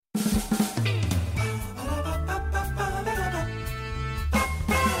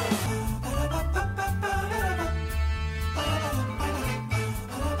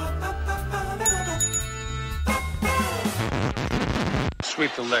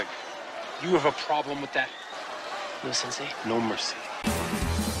sweep the leg. You have a problem with that? No, Sensei. No mercy.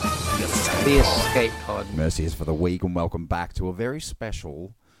 The Escape Pod. Mercy is for the week, and welcome back to a very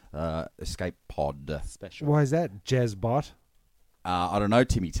special Escape Pod. Special. Why is that, Jezbot? I don't know,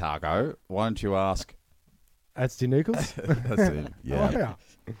 Timmy Targo. Why don't you ask? That's Nichols. That's it. Yeah. Oh,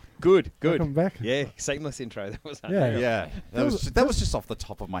 yeah. Good. Welcome back. Yeah, seamless intro. That was Yeah. Yeah. That was just off the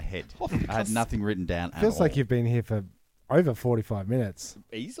top of my head. I had nothing written down at Feels all. like you've been here for over 45 minutes.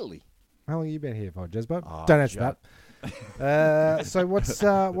 easily. How long have you been here for, Jezbot? Oh, Don't answer that. So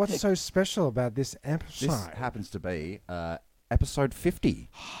what's so special about this episode? This happens to be episode 50.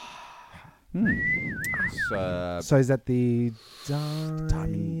 So is that the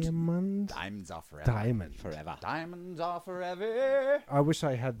diamond? Diamonds are forever. Diamond. Forever. Diamonds are forever. I wish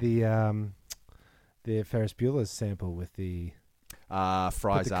I had the Ferris Bueller's sample with the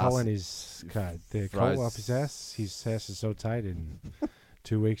Fry's the ass. coal in his card. The Fry's- coal up his ass. His ass is so tight in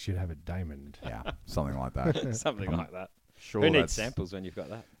 2 weeks you'd have a diamond. Yeah, something like that. Something like that. Sure, Who needs that's- samples when you've got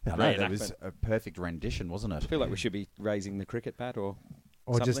that? I know, that was a perfect rendition, wasn't it? I feel like we should be raising the cricket bat or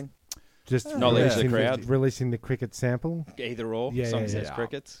Or something. just Knowledge releasing the crowd. Releasing the cricket sample. Either or. Yeah, Some yeah, says yeah.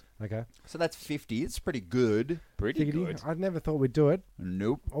 crickets. Okay. So that's 50. It's pretty good. Pretty Giggity. good. I'd never thought we'd do it.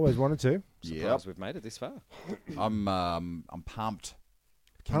 Nope. Always wanted to. Surprised we've made it this far. I'm pumped.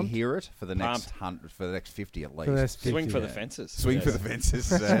 Can Pumped? you hear it for the next Pumped. for the next 50 at least? For the next 50, Swing for the yeah. fences. Swing Yes. for the fences.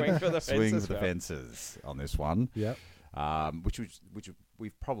 Swing for the Swing fences, for the Phil. fences on this one. Yep. Which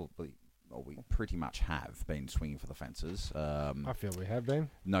we've probably, or we pretty much have been swinging for the fences. I feel we have been.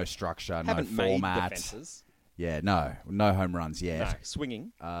 No structure, Haven't no made format. the fences. Yeah, no home runs No, yet.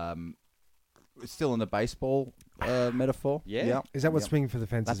 swinging. Still in the baseball metaphor. Yeah. Yep. Is that what Yep. swing for the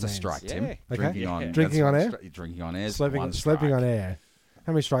fences That's a means? strike, Tim. Yeah. Okay. Drinking Yeah. on Drinking that's on one air? drinking on air is Sloping, one sloping strike. on air.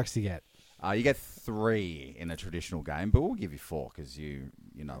 How many strikes do you get? You get 3 in a traditional game, but we'll give you 4 because you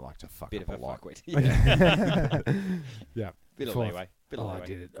like to fuck Bit up of a lot. fuckwit. Yeah. Yeah. Bit of Fourth. leeway. Bit of Oh, I leeway.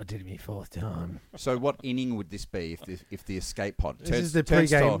 did it. I did it my 4th time. So what inning would this be if the escape pod? This is the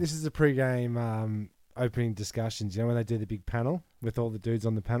pre-game. This is the pre-game opening discussions. You know when they do the big panel with all the dudes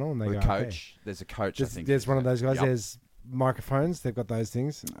on the panel and they the go, coach. There's a coach. I think There's one of those guys. Yep. There's microphones. They've got those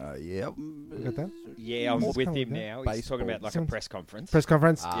things. Yep. You got that? Yeah, I'm What's with going him on now. there? He's talking about like a Baseball. press conference. Press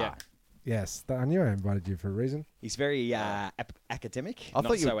conference. Yeah. Yes, I knew I invited you for a reason. He's very academic, I not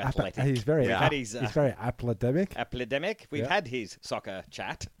thought you so were athletic. He's very. Yeah. Had his, He's very academic. Academic. We've Yeah. had his soccer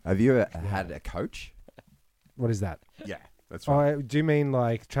chat. Have you ever had a coach? What is that? Yeah, that's right. Do you mean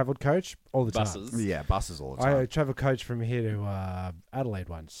like travelled coach all the Buses. time? Yeah, buses all the I time. travel coach from here to Adelaide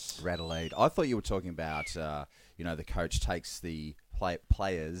once. Adelaide. I thought you were talking about the coach takes the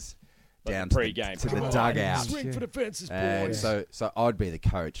players Like down the to pre-game. the Come on, dugout. Swing for the fences, And boys. so I'd be the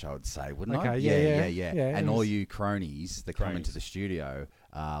coach, I would say, wouldn't I? Okay, yeah. And Yes. all you cronies that come Cronies. into the studio,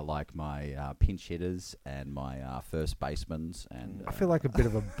 like my pinch hitters and my first basemen. And I feel like a bit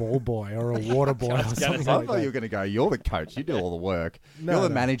of a ball boy or a water boy or I was gonna something say, I like thought you that. were going to go, you're the coach. You do all the work. No, you're the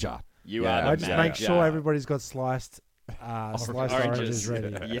no. manager. You Yeah, are the I just yeah. make manager. sure everybody's got sliced oranges ready.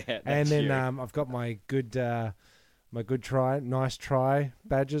 Yeah, And that's then you. I've got my good try, nice try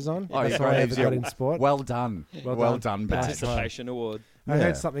badges on. Oh, That's yeah. all I Yes, ever yeah. got in sport. Well done. Well Well done. done, badge. Participation award. I Yeah.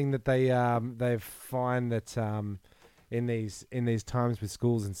 heard something that they find that in these times with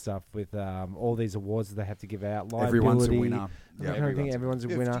schools and stuff with all these awards that they have to give out, Everyone's a liability, winner. I don't think everyone's a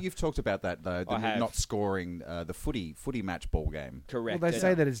winner. You've talked about that, though. I have. Not scoring the footy match ball game. Correct. Well, they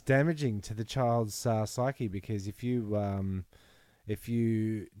say that it's damaging to the child's psyche because if you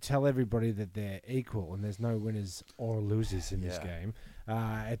tell everybody that they're equal and there's no winners or losers in this Yeah. game,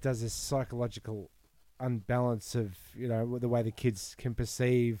 it does this psychological unbalance of the way the kids can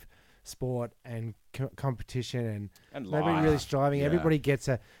perceive sport and competition and And nobody life. really striving. Yeah. Everybody gets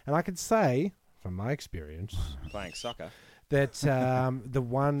and I can say from my experience Playing soccer. that the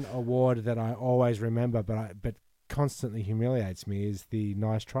one award that I always remember, but constantly humiliates me, is the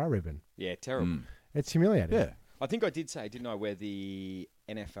nice try ribbon. Yeah, terrible. Mm. It's humiliating. Yeah. I think I did say, didn't I, where the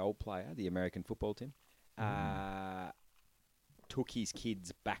NFL player, the American football team, took his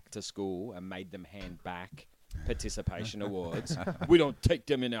kids back to school and made them hand back participation awards. We don't take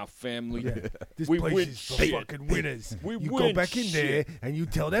them in our family. This We place win is for shit. fucking winners. We you win go back in shit. there and you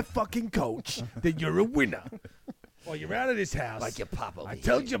tell that fucking coach that you're a winner. Or you're out of this house. Like your papa. I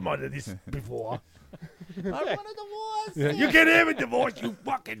told your mother this before. I want a divorce. Yeah, you can have a divorce, you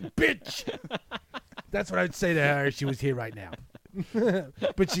fucking bitch. That's what I would say to her if she was here right now.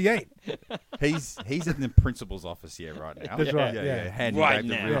 But she ain't. He's in the principal's office here right now. That's right, Yeah, yeah. handing Right back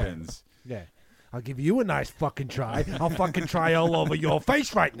now. the ribbons. Yeah. I'll give you a nice fucking try. I'll fucking try all over your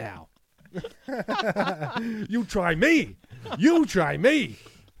face right now. You try me. You try me.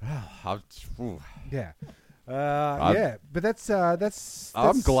 Ooh. Yeah. I'm- Yeah, but that's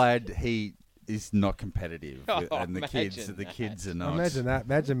I'm glad he is not competitive, Oh, and the kids imagine are not. Imagine that.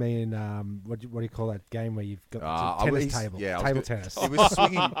 Imagine me in what do you call that game where you've got the tennis table, table tennis. He was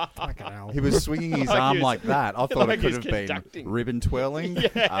swinging. Fucking hell. He was swinging his Like arm he was- like that. I thought like it could he have was been conducting. ribbon twirling.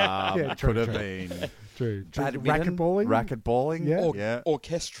 Yeah, Could have true. been True. badminton, Racquetballing. racquetballing. Yeah. yeah.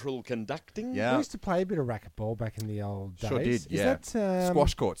 Orchestral conducting. We Yeah. used to play a bit of racquetball back in the old days. Sure did. Is Yeah. that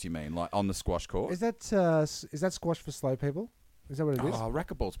Squash courts, you mean, like on the squash court? Is that squash for slow people? Is that what it is? Oh,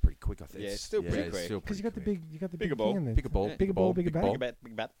 racquetball's pretty quick, I think. Yeah, it's still pretty quick. Because you got the big, Bigger big ball. thing in there. Bigger ball, bigger ball, bigger bat, Big bat,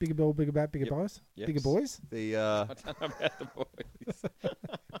 big bat. bigger ball, bigger bat, bigger Yep. boys, Yes. bigger boys. The I don't know about the boys.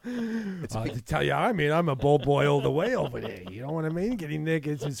 I have to tell you, I mean, I'm a ball boy all the way over there. You know what I mean? Get in there,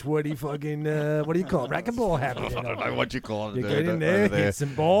 get some sweaty fucking, what do you call it? Racquetball habit. I don't know what you call it. You get in there, hit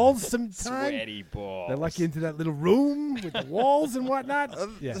some balls sometime. Sweaty balls. They lock you into that little room with the walls and whatnot.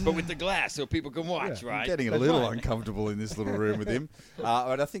 Yeah. But with the glass so people can watch, Yeah. right? I'm getting a That's little right. uncomfortable in this little room with him.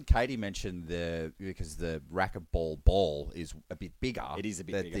 But I think Katie mentioned because the racquetball ball is a bit bigger. It is a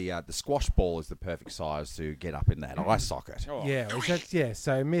bit that bigger. The squash ball is the perfect size to get up in that eye socket. Oh, Yeah,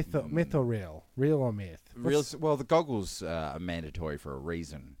 so myth or real? Real or myth? Well, the goggles are mandatory for a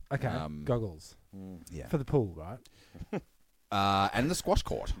reason. Okay, goggles. Yeah. For the pool, right? And the squash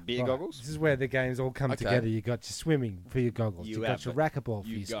court. Beer Right. goggles? This is where the games all come Okay. together. You got your swimming for your goggles. You You, have got your it. racquetball for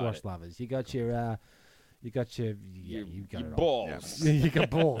You your got squash it. lovers. You got your you got Your it all. balls. You got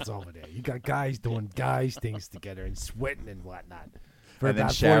balls over there. You got guys doing guys things together and sweating and whatnot for And then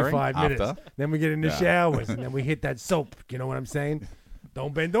about showering 45 minutes. after. Then we get in the Yeah. showers and then we hit that soap. You know what I'm saying?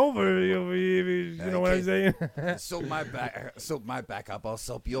 Don't bend over. You know what I'm saying? Soap my back up. I'll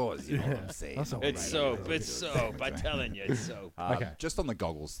soap yours. You know what I'm saying? I'll soap It's Right. soap. It's soap. I'm telling you, it's soap. Okay. Just on the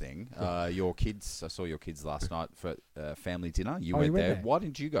goggles thing, your kids. I saw your kids last night for family dinner. You Oh, went you went there. there? Why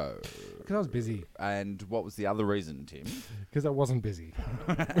didn't you go? Because I was busy. And what was the other reason, Tim? Because I wasn't busy.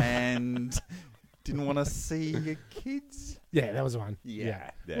 And didn't want to see your kids. Yeah, that was one. Yeah,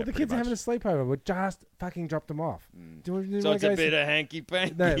 Well, the pretty kids are having a much. sleepover. We just fucking dropped them off. Do we So wanna it's a go bit see- of hanky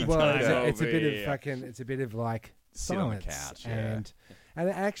panky. No, well, time it's a over bit of here. fucking. It's a bit of like Sit on the silence couch, yeah. and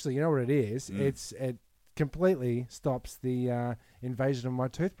actually, you know what it is? It completely stops the invasion of my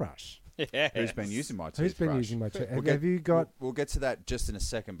toothbrush. Yes. Who's been using my toothbrush? Who's been using my toothbrush? We'll Have you got? We'll get to that just in a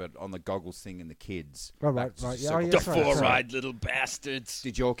second, but on the goggles thing and the kids. Oh, right, back to right. Yeah, circle oh, yeah, The back. sorry, four-eyed little bastards.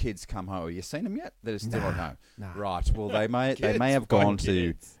 Did your kids come home? Have you seen them yet? They're still at home. Nah. Right. Well, they may Kids? have What gone to.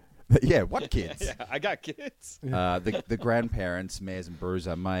 kids? Yeah, what kids? Yeah, I got kids. The grandparents, Mares and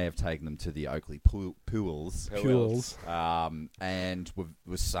Bruiser, may have taken them to the Oakley pools. Fuels, And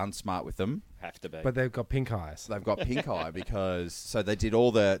was Sun smart with them. Have to be. but they've got pink eyes. They've got pink eye because they did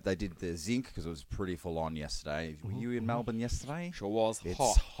the zinc because it was pretty full on yesterday. Were you in Melbourne yesterday? Sure was It's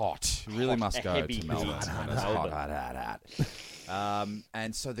hot. hot. You really Hot, must go heavy to Melbourne. heat. It's Melbourne. hot.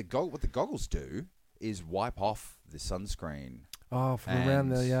 And so what the goggles do is wipe off the sunscreen Oh, from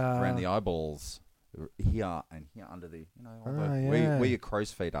and around the eyeballs here and here under the all the, yeah. where your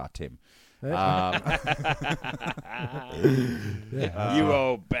crow's feet are, Tim. Yeah. You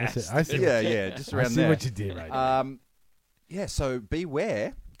old I see- bastard. I see. yeah, just I around see there. what you did right there. Yeah, so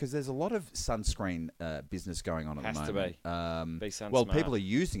beware because there's a lot of sunscreen business going on at Has the to moment. be. Be sun Well, smart. people are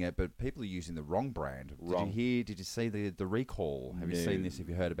using it, but people are using the wrong brand. Wrong. Did you see the recall? Have you No. seen this? Have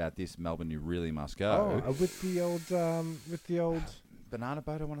you heard about this? Melbourne, you really must go. Oh, with the old. Banana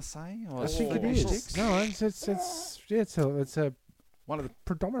boat, I want to say. Or I think it Flippy is. Sticks? No, it's a One of the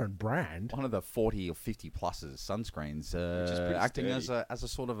predominant brand. 40 or 50 pluses sunscreens is pretty acting sturdy. as a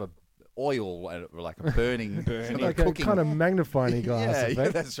sort of a oil, like a burning, Like a cooking. kind of magnifying glass. yeah, effect. yeah,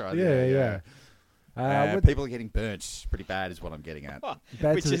 that's right. Yeah. People are getting burnt pretty bad, is what I'm getting at.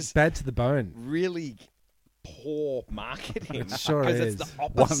 Which is bad to the bone. really poor marketing. It sure Because is. it's the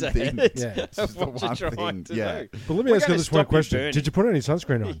One opposite thing. Yeah. It's of just the what one you're trying thing. to Yeah. do. But let me We're ask you gonna this stop one you question: burning. did you put any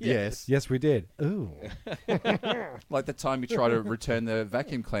sunscreen on? Yes. Yes, we did. Ooh. Like the time you try to return the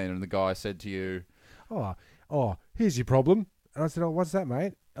vacuum cleaner and the guy said to you, Oh, here's your problem. And I said, oh, what's that,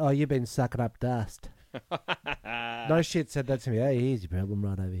 mate? Oh, you've been sucking up dust. No shit said that to me. Hey, here's your problem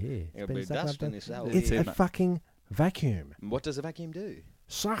right over here. It'll Been be sucking dust up in this alley. It's That's a it. fucking vacuum. What does a vacuum do?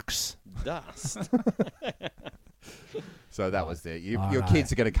 Sucks. Dust. so that was there. Your Alright.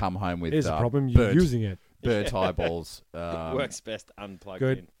 kids are going to come home with Here's the problem. You're burnt, using it. burnt eyeballs. Works best unplugged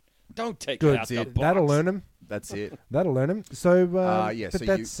good. in. Don't take Good. it out the box. That'll learn them. That's it. That'll learn them. So, Yeah, but so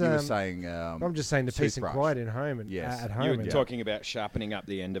that's, you were saying... I'm just saying the peace and toothbrush. quiet in home and Yes. at You home. were and talking about sharpening up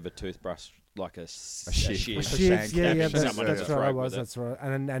the end of a toothbrush like a shiv. shiv. A Shit, yeah, Capture that's someone to right. throat I with was. it. That's right.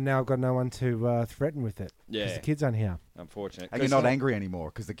 And now I've got no one to threaten with it. Yeah. Because the kids aren't here. Unfortunate. And you're not angry anymore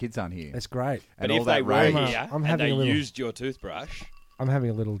because the kids aren't here. That's great. But And all if they that were rage. here I'm and having they a little- used your toothbrush, I'm having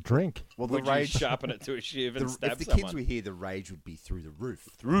a little drink. Well, the would you rage. sharpen it to a shiv and If stab the someone? kids were here, the rage would be through the roof.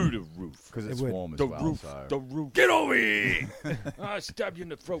 Through the roof. Because it's It would. warm as The well. roof. So. The roof. Get over here! I'll stab you in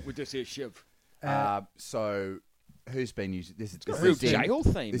the throat with this here shiv. So, who's been using this? Got a real jail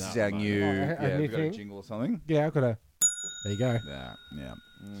theme. This is though, our mate. new. Oh, a Yeah, new have you got a thing? jingle or something? Yeah, I've got a. There you go. Yeah, yeah.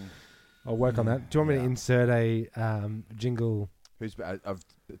 I'll work on that. Do you want me to Yeah. insert a jingle? Who's of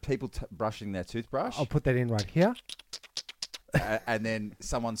people brushing their toothbrush? I'll put that in right here. And then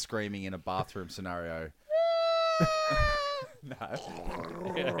someone screaming in a bathroom scenario. No.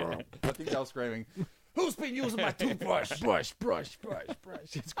 I think they were screaming, "Who's been using my toothbrush?" brush.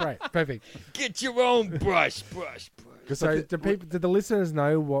 It's great. Perfect. Get your own brush. So, do the listeners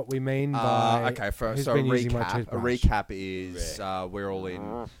know what we mean by? Okay, who's so a been using my recap. A toothbrush? recap is we're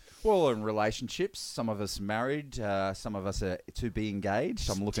all in relationships. Some of us married. Some of us are to be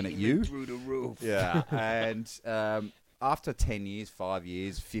engaged. I'm looking at you. Through the roof. Yeah, and after 10 years, 5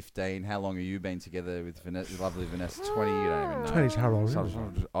 years, 15, how long have you been together with Vanessa, lovely Vanessa? 20, you don't even know. 20, how long is it?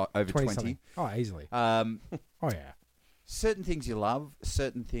 Over 20. something. Oh, easily. Um, Oh yeah. certain things you love,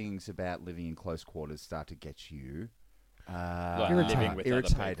 certain things about living in close quarters start to get you Like Irritated. living with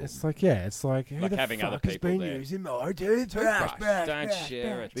irritated. other people. It's like who Like the having other fuck has people been there. using my toothbrush? Don't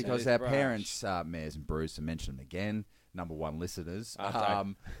share it. Because our parents, Mares and Bruce, I mentioned them again, number one listeners.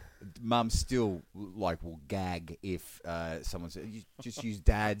 Don't. Mum still will gag if someone says, "You just use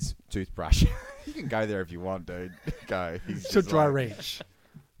Dad's toothbrush." You can go there if you want, dude. Go. He's It's a just dry like- reach.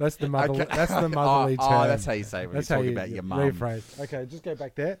 That's the mother. Okay. That's the motherly term. Oh, that's how you say it when That's you how talk you about your mum. rephrase. Okay, just go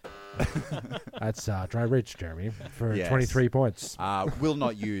back there. That's dry reach, Jeremy, for Yes. 23 points. Will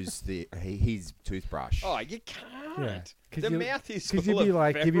not use his toothbrush. Oh, you can't. Yeah. The mouth is Because full you'd be of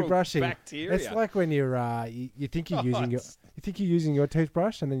like, you'd be feral brushing. bacteria. It's like when you're, you think you're using you're using your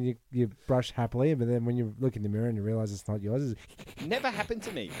toothbrush, and then you brush happily, but then when you look in the mirror and you realize it's not yours, Never happened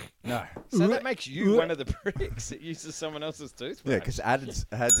to me. No. So that makes you one of the pricks that uses someone else's toothbrush. Yeah, because Ads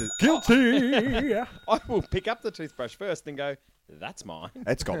has guilty. I will pick up the toothbrush first and go, that's mine.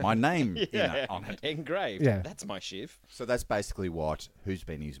 it's got my name Yeah, on it. engraved. Yeah. That's my shiv. So that's basically who's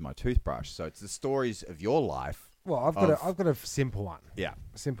been using my toothbrush. So it's the stories of your life. Well, I've got a simple one. Yeah.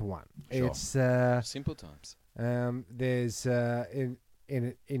 Simple one. Sure. It's Simple times. there's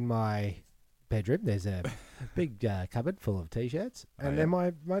in my bedroom there's a big cupboard full of t-shirts, and they're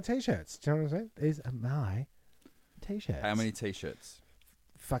my t-shirts. Do you know what I'm saying? These are my t-shirts. How many T-shirts?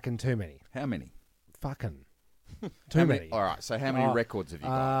 Fucking too many. How many? Fucking How too many. All right. So how many records have you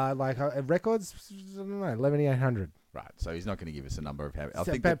got? Records, I don't know, 11,800. Right. So he's not going to give us a number of how. I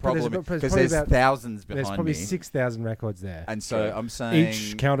So, think but the problem there's because probably there's about- thousands There's behind probably me, 6,000 records there. and so I'm saying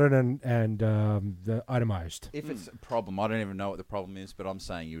Each counted and the itemized. if it's a problem, I don't even know what the problem is, but I'm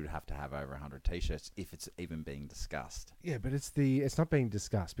saying you would have to have over 100 T-shirts if it's even being discussed. Yeah, but it's not being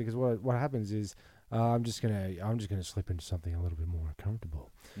discussed, because what happens is I'm just gonna slip into something a little bit more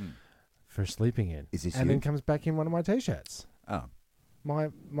comfortable for sleeping in. Is this and you? then comes back in one of my t-shirts. Oh, My one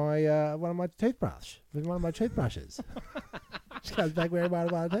of my one of my toothbrushes. Just comes back wearing one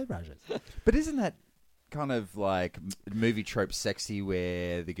of my toothbrushes. but isn't that kind of like movie trope sexy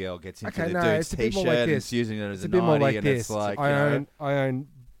where the girl gets into Okay, the no, dude's it's a bit more T-shirt like and this. is using it as It's a a bit more nightie, like and this. it's like I own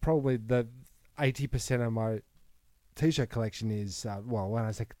probably the 80% of my t-shirt collection is when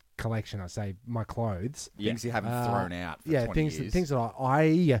I say collection, I say my clothes. things you haven't thrown out for 20 years. Things that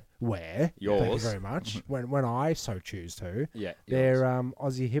I wear. Thank you Yours. very much. when I so choose to. Yeah. They're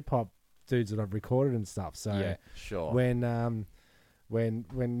Aussie hip hop dudes that I've recorded and stuff. So Yeah. Sure. when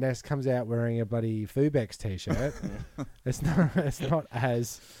Ness comes out wearing a bloody Fubex t-shirt, it's not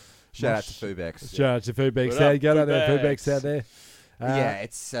as Shout out much- to Fubex. Shout out to Fubex. What There up, you go, out there, Fubex? Fubex out there. Yeah,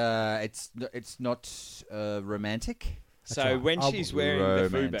 it's not romantic. So right. when I'll- she's wearing the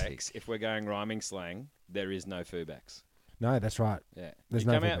Romantic. Fubex, if we're going rhyming slang, there is no Fubex. No, that's right. Yeah. There's you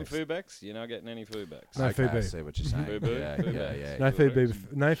no come out in Fubex. Fubex, you're not getting any Fubex. No Okay, I Fubu. see what you're saying. Fubu, Yeah, Fubu. yeah, yeah. No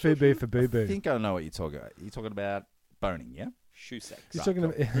Fubu. No Fubu for Boo I Boo. think I know what you're talking about. You're talking about boning, yeah? Shoe sex. You're talking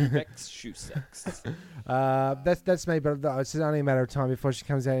about. Fubex shoe sex. That's me, but it's only a matter of time before she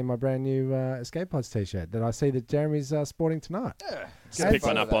comes out in my brand new Escape Pods t-shirt that I see that Jeremy's sporting tonight. Pick photo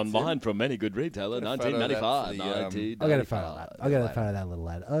one of up that, online from any good retailer. Get a photo of that 1995. for the, I'll get a photo of that. I'll get a photo of that little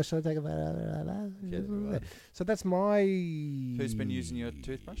lad. Oh, should I take a photo of that? Yeah, do that. So that's my. Who's been using your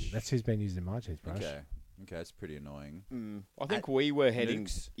toothbrush? That's who's been using my toothbrush. Okay. Okay, that's pretty annoying. I think we were heading.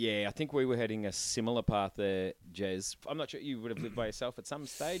 Nukes? Yeah, I think we were heading a similar path there, Jez. I'm not sure you would have lived by yourself at some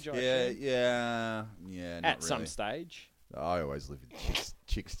stage. I assume. Yeah. Not At some really. stage. I always live with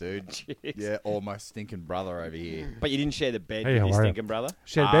chicks, dude. Chicks. Yeah, or my stinking brother over here. But you didn't share the bed Hey, with how your are you? stinking brother?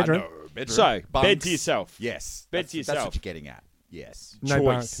 Shared bedroom. No, bedroom. So, bed Bunks. to yourself. Yes. Bed That's to yourself. what you're getting at. Yes. No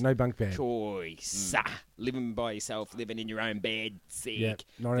Choice. bunk. No bunk bed. Choice. Living by yourself, living in your own bed, sick. Yeah.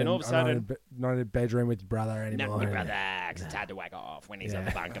 Not Then in, all of a sudden, not in a bedroom with your brother not anymore. with your brother, 'cause it's hard to whack off when he's on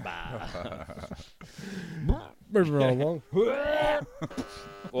the bunker bar. Moving right along.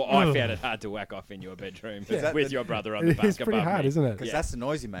 Well, I found it hard to whack off in your bedroom that with the- your brother on the bunker It's pretty above hard, me. isn't it? Because Yeah. that's the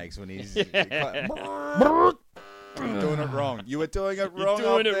noise he makes when he's you're doing it wrong. You were doing it You're wrong.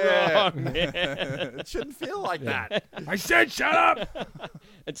 doing up it there. wrong, man. It shouldn't feel like that. I said shut up!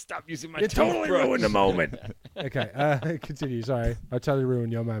 And stop using my You totally toothbrush. ruined the moment. Okay, continue. Sorry. I totally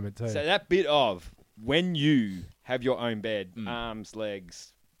ruined your moment too. So that bit of when you have your own bed, arms,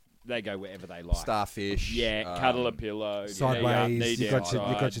 legs, they go wherever they like. Starfish. Yeah, cuddle a pillow. Sideways. knee You down, got your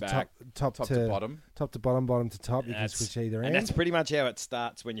side, top back. top top to to bottom. top to bottom, bottom to top. You can That's- switch either and end. that's pretty much how it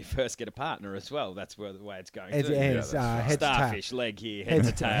starts when you first get a partner as well. That's where the way it's going. Head too. to head, that's right. head to toe. Starfish, leg here, Head head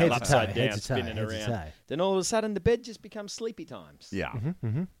to to toe, tail, head to upside toe, down, head to toe, spinning head to around. toe. Then all of a sudden the bed just becomes sleepy times. Yeah.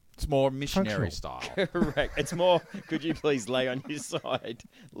 Mm-hmm. It's more missionary Functional. style. Correct. It's more, could you please lay on your side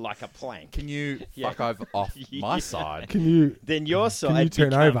like a plank? Can you Yeah. fuck over off Yeah. my side? Can you? Then your side you turn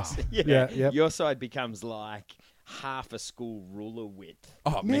becomes, over? Yeah, Yeah, yep. your side becomes like half a school ruler width.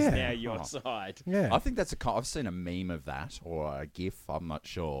 Oh, Yeah. man. Now your Oh. side. Yeah. I think that's I've seen a meme of that or a GIF. I'm not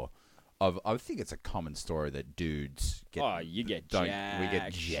sure. I think it's a common story that dudes get. Oh, you get we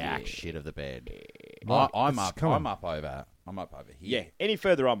get jack shit. shit of the bed. Right, I'm that's up. common. I'm up over. I'm up over Yeah, here. any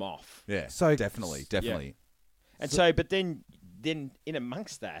further I'm off. Yeah. So- definitely. And so, but then in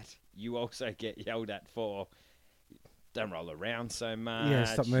amongst that, you also get yelled at for don't roll around so much. Yeah,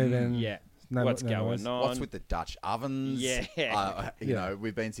 stop moving. Yeah. No- What's no going noise. on? What's with the Dutch ovens? Yeah. You know,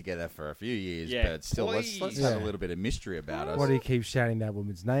 we've been together for a few years, Yeah. but still, let's Please. have Yeah. a little bit of mystery about us. Why do you keep shouting that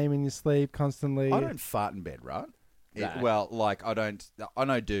woman's name in your sleep constantly? I don't fart in bed, right? Nah. Well, like I don't. I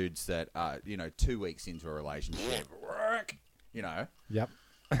know dudes that are 2 weeks into a relationship. You know. Yep.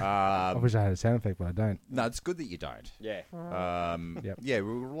 I wish I had a sound effect, but I don't. No, it's good that you don't. Yeah. Yep. Yeah,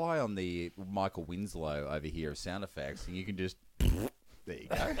 we rely on the Michael Winslow over here of sound effects, and you can just. There you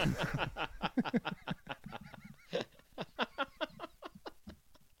go.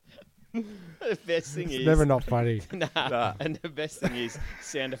 The best thing It's is never not funny. Nah. And the best thing is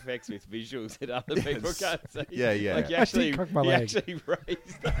sound effects with visuals that other people Yes. can't see. Yeah, yeah. Like you I did actually, cock my you leg. actually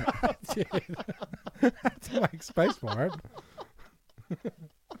raised up. to make space for it.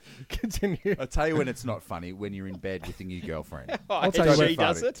 Continue. I'll tell you when it's not funny, when you're in bed with your new girlfriend. I'll tell And you she when-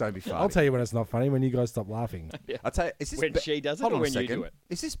 does it. Don't be funny. I'll tell you when it's not funny, when you guys stop laughing. I'll tell you, is this When she does it hold or on when a you second. do it?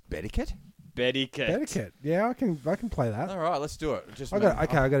 Is this Bediquette? Bediquette. Etiquette. Yeah, I can play that. All right, let's do it. Just I got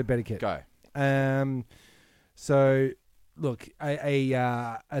a etiquette. Go. So look,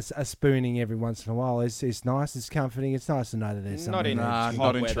 a spooning every once in a while is nice. It's comforting. It's nice to know that there's Not something. in there. Nah, hot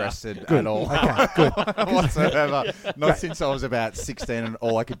not weather. interested Good. at all. Okay, good. Whatsoever. Not since I was about 16 and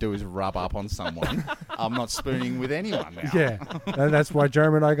all I could do is rub up on someone. I'm not spooning with anyone now. Yeah, and that's why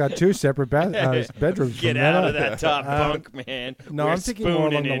Jeremy and I got two separate bedrooms. Get from out then of on. that top bunk, man. No, We're I'm thinking more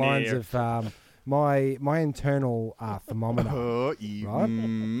along spooning the in lines here. of my internal thermometer. Right?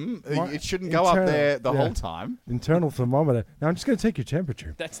 It shouldn't go Internal- up there the yeah. whole time. Internal thermometer. Now I'm just going to take your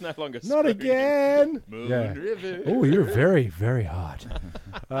temperature. That's no longer Not spooning. again. Moon Yeah. River. Oh, you're very, very hot.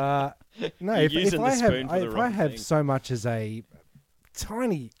 No, You're if using I the have spoon for the if I wrong have thing. so much as a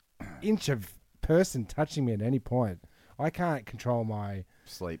tiny inch of person touching me at any point, I can't control my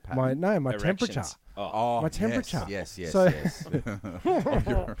Sleep pattern. my temperature. Erections. Oh. Oh, my temperature. Yes, yes, So- yes.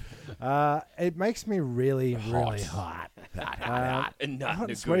 It makes me really, really hot. And not Hot in a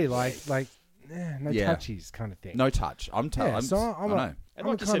and sweaty, good way. like no Yeah. touchies kind of thing. No touch. I'm Yeah, telling. so I I'm a- know. And I'm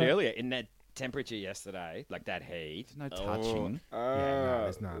like you said kinda- earlier, in that temperature yesterday, like that heat. No touching. Yeah, no,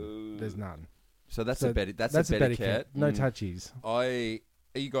 there's none. There's none. So that's So a bed. That's a a Bediquette. No touchies.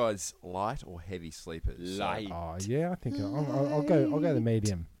 Are you guys light or heavy sleepers? Light. Oh yeah, I think I'll go the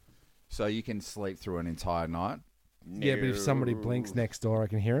medium. So you can sleep through an entire night? Yeah, but if somebody blinks next door, I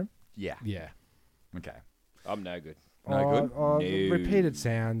can hear him. Yeah. Yeah. Okay. I'm no good. No good? No. No. Repeated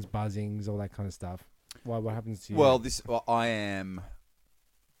sounds, buzzings, all that kind of stuff. Why? What happens to you? Well, I am.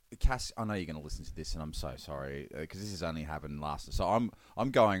 Cass, I know you're going to listen to this, and I'm so sorry because this has only happened last. So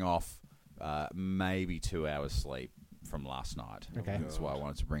I'm going off maybe 2 hours sleep from last night. Okay. That's why I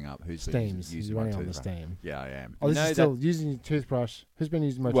wanted to bring up who's Steams. been using You're my running on the toothbrush. steam. Yeah, I am. Oh, this know is still using your toothbrush. Who's been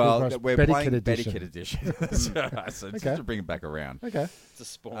using my toothbrush? We're Bediquette playing edition. Bediquette edition. That's right. So just Okay. to bring it back around. Okay. It's a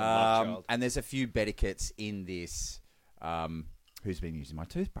spawn love child. And there's a few Bediquettes in this. Who's been using my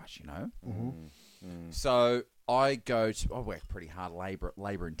toothbrush? You know. So I work pretty hard,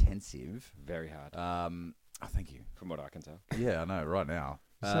 labor intensive. Very hard, Thank you. from what I can tell. Yeah, I know. Right now.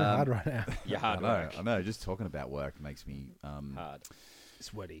 So hard right now. You're I hard know. work. I know. Just talking about work makes me Hard.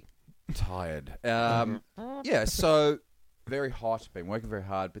 Sweaty. tired. Yeah. So very hot. Been working very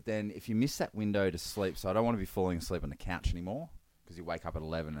hard. But then if you miss that window to sleep, so I don't want to be falling asleep on the couch anymore because you wake up at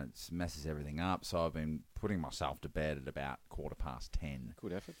 11 and it messes everything up. So I've been putting myself to bed at about 10:15.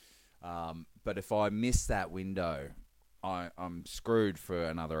 Good effort. But if I miss that window, I'm screwed for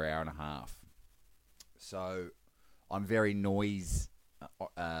another hour and a half. So I'm very noise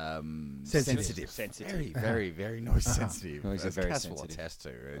sensitive. Sensitive. Very, very noise sensitive. Noise is As very Cass will sensitive. attest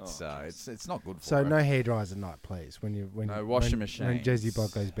to. Cass. It's not good for So her. no hair dryers at night, please. When No washing when machines.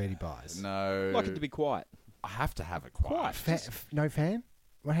 Jezbot goes Betty buys. No. Like it to be quiet. I have to have it quiet. No fan.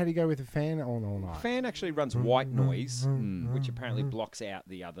 Well, how do you go with a fan on all night? Fan actually runs white noise, which apparently blocks out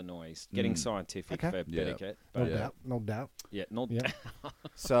the other noise. Getting scientific Okay. for Yeah. Bediquette. No But doubt. No doubt. yeah, not Yeah.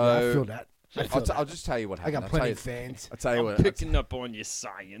 So I feel that. I'll just tell you what I happened. got plenty of fans. I'll tell you what. picking up on your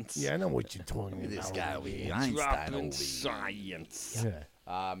science. Yeah, I know what you're talking about. This guy over here, Einstein Dropping over here. science.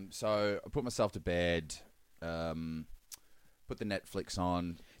 Yeah. So I put myself to bed. Put the Netflix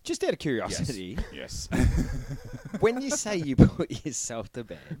on. Just out of curiosity, Yes. when you say you put yourself to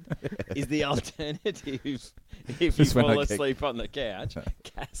bed, is the alternative if you Just when fall I get- asleep on the couch,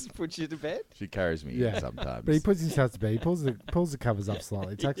 Cass puts you to bed? She carries me Yeah. sometimes. But he puts himself to bed. He pulls the covers up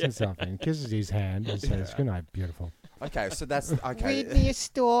slightly, tucks himself in, kisses his hand, and says, "Good night, beautiful." Okay, so that's okay. a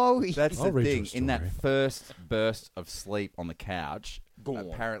story. That's I'll the read you a thing. In that story. first burst of sleep on the couch, Go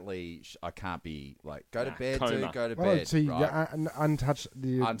on. apparently I can't be like, go to Nah, bed, coma. dude, go to Oh, bed. so you're right? untouched,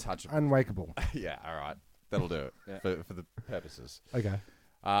 Untouchable. unwakeable. Yeah, all right. That'll do it Yeah. for the purposes. Okay.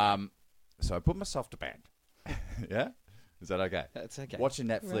 So I put myself to bed. Yeah? Is that okay? That's okay. Watching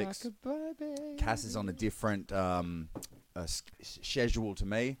Netflix. Cass is on a different schedule to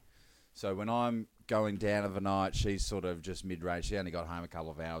me. So when I'm going down of the night, she's sort of just mid-range. She only got home a couple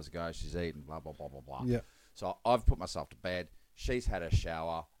of hours ago. She's eating, blah, blah, blah, blah, blah. Yeah. So I've put myself to bed. She's had a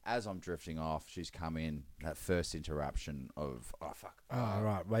shower. As I'm drifting off, she's come in. That first interruption of, oh, fuck. Oh,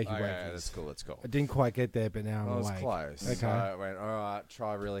 right. Wakey, Okay, wakey. that's cool, that's cool. I didn't quite get there, but now I I'm was awake. close. Okay. So I went, all right,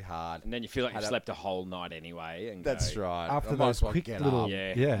 try really hard. And then you feel like you Had a- slept a whole night anyway. And That's go, right. After I might those as well quick get little, up.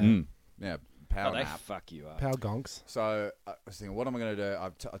 Yeah. Yeah, Oh, power they nap. fuck you up. power gonks. So I was thinking, what am I going to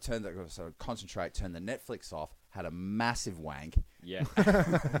do? I turned that, so concentrate, turn the Netflix off, had a massive wank. Yeah.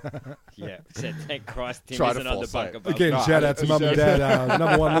 Yeah. Said, thank Christ Tim Try to isn't on fall the bunk asleep. above. Again, No, shout out to Mum and Dad,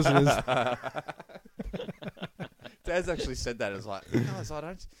 number one listeners. Dad's actually said that. It's like, guys,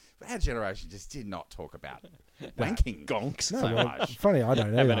 our generation just did not talk about wanking Gonks. No, so well, much. funny, I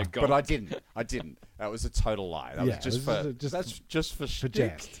don't know. Having a either. gonk. But I didn't. That was a total lie. That Yeah, was just it for was that's just for shtick.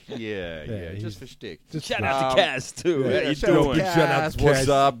 jest. Yeah, he's- just for shtick. Just Shout for- out to Cass, too. yeah, How you shout out to doing? Cass. Shout out to What's Cass.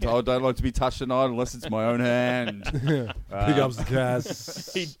 up? I don't like to be touched tonight unless it's my own hand. Big ups to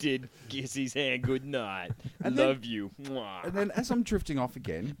Cass. He did kiss his hand good night. And then- Love you. Mwah. And then as I'm drifting off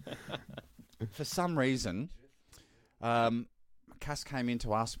again, for some reason, Cass came in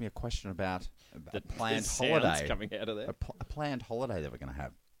to ask me a question about a planned sounds holiday. coming out of there. A planned holiday that we're going to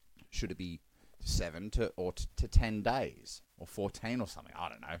have. Should it be 7 to 10 days or 14 or something? I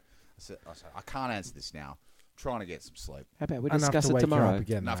don't know. I said, I can't answer this now. I'm trying to get some sleep. How about we Enough discuss to it wake you tomorrow? up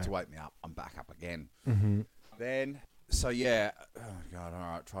again. Enough to though. wake me up. I'm back up again. Mm-hmm. Then, so yeah, oh God, all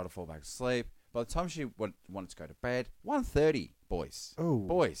right, try to fall back to sleep. By the time she wanted to go to bed, 1:30, boys. Oh,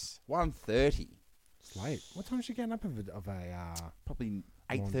 Boys, 1:30. it's late. What time is she getting up of a Probably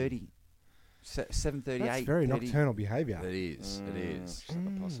 8:30. 7:30, That's very 8:30. nocturnal behaviour. It is. It is. Shut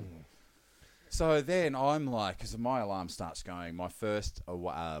the possum. So then I'm like, because my alarm starts going, my first,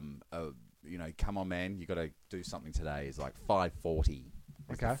 come on, man, you got to do something today is like 5:40.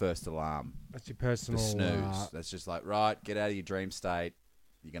 That's Okay. the first alarm. That's your The personal snooze. That's just like, right, get out of your dream state.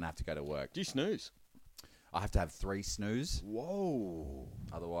 You're going to have to go to work. Do you snooze? I have to have 3 snooze. Whoa.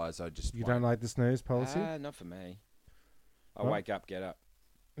 Otherwise, I just You won't. don't like the snooze policy? Not for me. I What? wake up, get up.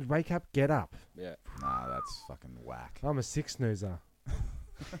 Wake up, get up. Yeah. Nah, that's fucking whack. I'm a 6 snoozer.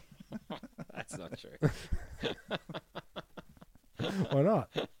 That's not true. Why not?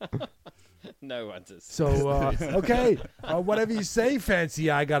 No one does. So, okay, Oh, whatever you say, fancy,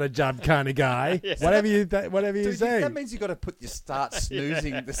 I got a job kind of guy. Whatever you Dude, say. that means you got to start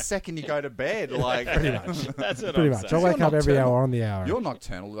snoozing the second you go to bed. Like Pretty much. That's what Pretty I'm much. saying. I wake You're up every nocturnal. hour on the hour. You're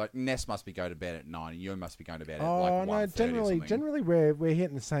nocturnal. Like Ness must be going to bed at 9, and you must be going to bed at Oh like no! 1:30 or something. Generally, we're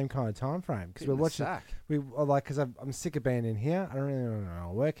hitting the same kind of time frame because we're Hitting the watching. sack. Because I'm sick of being in here. I don't really want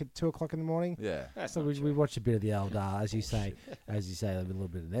to work at 2:00 in the morning. Yeah. That's So not we watch a bit of the old, as you say, a little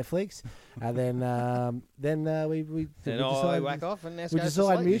bit of Netflix, and then we Then decide, I whack off and Ness we goes to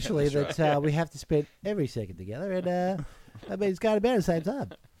decide sleep. mutually That's that we have to spend every second together, and that means going to bed at the same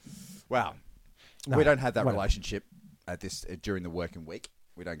time. Wow. No, We don't have that whatever. relationship during the working week.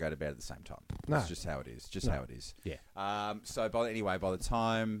 We don't go to bed at the same time. No. It's just how it is. No. How it is. Yeah. So by the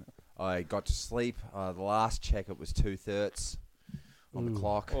time I got to sleep, the last check it was 2:30 on the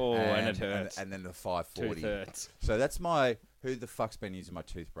clock. Oh, and it hurts. And then the 5:40. 2/3. So that's my who the fuck's been using my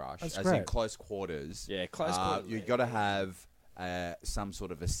toothbrush? That's As in great. close quarters. Yeah, close quarters. You've got to have some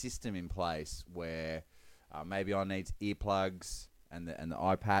sort of a system in place where maybe I need earplugs and the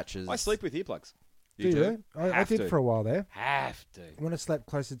eye patches. I sleep with earplugs. You Do do? you? I Have did to. for a while there. Have to. When I slept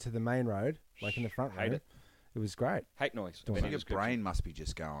closer to the main road, like in the front Hate row, it. it was great. Hate noise. Don't But Any your brain must be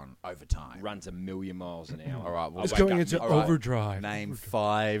just going overtime. Runs 1,000,000 miles an hour. All right, well, It's wake going up- into all right, overdrive. Name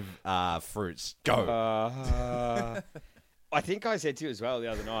 5 fruits. Go. I think I said to you as well the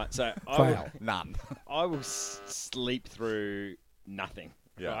other night. So Fail. None. I will sleep through nothing,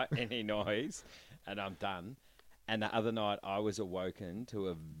 Yeah. right? Any noise, and I'm done. And the other night, I was awoken to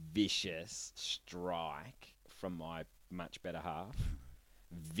a vicious strike from my much better half.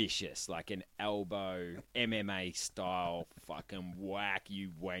 Vicious, like an elbow, MMA style, fucking whack, you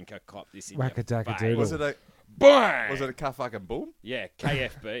wanker, cop this in your Whack-a-dack-a-doodle. face. Was it a Bang! was it a car fucking boom? Yeah,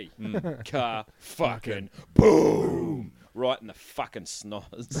 KFB. Car fucking boom. Right in the fucking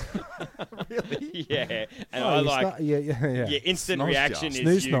snoz. Really? Yeah. And Oh, I you like, start- yeah. your instant Snoz reaction jar. is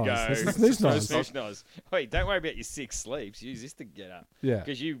Snooze you noise. go. This is snooze noise. Snooze noise. Wait, don't worry about your 6 sleeps. Use this to get up. Yeah.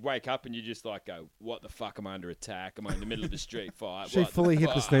 Because you wake up and you just like go, what the fuck? Am I under attack? Am I in the middle of the street fight? She What fully hit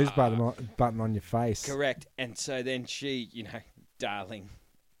the fuck?" snooze button on your face. Correct. And so then she, darling,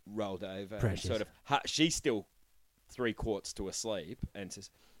 rolled over. And Precious. sort of, she's still 3/4 to asleep and says,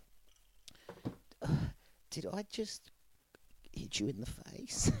 did I just hit you in the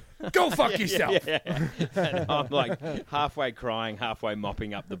face? Go fuck yourself. Yeah. And I'm like halfway crying, halfway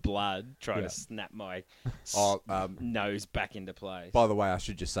mopping up the blood, trying Yeah. to snap my nose back into place. By the way, I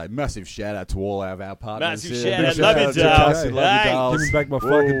should just say massive shout out to all of our partners. Massive here. shout out. Big Love you, to Dales. Cassie, love you, Hey. Dales. Give me back my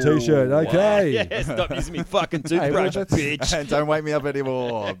fucking t-shirt. Okay. Yeah, stop using me fucking toothbrush, bitch. And don't wake me up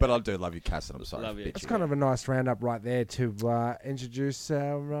anymore. But I do love you, Cass, and I'm sorry. Love for you. bitching. That's kind of a nice roundup right there to introduce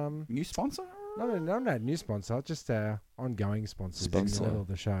our New sponsor? no new sponsor, just our ongoing sponsors in the middle of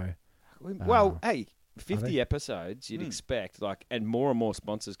the show. Well, hey, 50 they? episodes, you'd expect, and more and more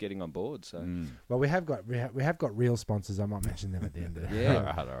sponsors getting on board. So Well, we have got real sponsors. I might mention them at the end of the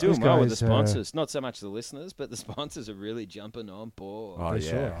Yeah. All right. doing These well with the guys, sponsors. Not so much the listeners, but the sponsors are really jumping on board. Oh, For yeah,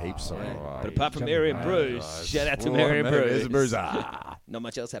 sure. heaps of Yeah. right. But apart from Jumping Mary and on. Bruce, shout out to Oh, Mary and Mary and Bruce. Bruce. Ah. Not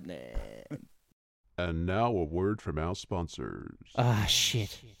much else happening. And now a word from our sponsors. Ah,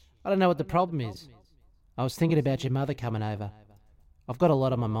 shit. I don't know what the problem is. I was thinking about your mother coming over. I've got a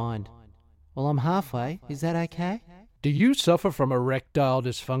lot on my mind. Well, I'm halfway. Is that okay? Do you suffer from erectile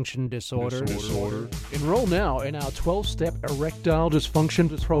dysfunction disorder? Enroll now in our 12-step erectile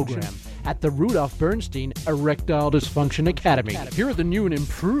dysfunction program at the Rudolph Bernstein Erectile Dysfunction Academy. Here at the new and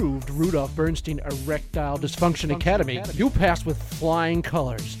improved Rudolph Bernstein Erectile Dysfunction Academy, you'll pass with flying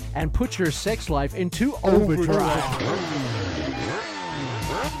colors and put your sex life into overdrive.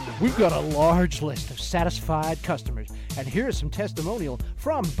 We've got a large list of satisfied customers, and here's some testimonial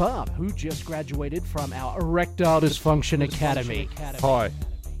from Bob, who just graduated from our Erectile Dysfunction Academy. Hi,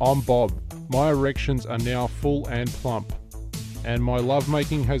 I'm Bob. My erections are now full and plump, and my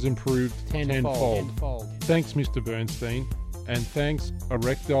lovemaking has improved tenfold. Thanks, Mr. Bernstein, and thanks,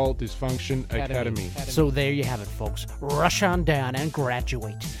 Erectile Dysfunction Academy. So there you have it, folks. Rush on down and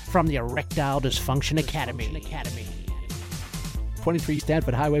graduate from the Erectile Dysfunction Academy. 23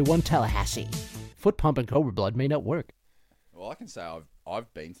 Stanford Highway 1, Tallahassee. Foot pump and cobra blood may not work. Well, I can say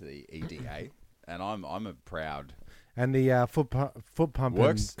I've been to the EDA, and I'm a proud. And the foot pump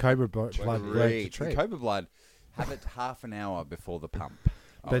Works and cobra blood work Great. a treat. The Cobra blood, have it half an hour before the pump.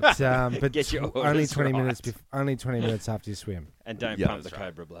 But Get your only orders 20 right. minutes. Only 20 minutes after you swim. And don't Yeah, pump the that's right.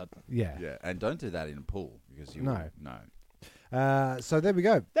 cobra blood. Yeah. Yeah, and don't do that in a pool because you No. no. So there we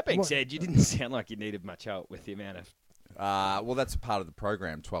go. That being What- said, you didn't sound like you needed much help with the amount of... Well, that's part of the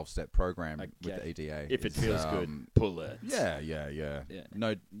program, 12-step program with the Okay. EDA. If it It's, feels good, pull it. Yeah. Yeah.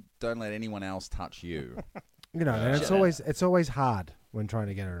 No, don't let anyone else touch you. You know, and it's always hard when trying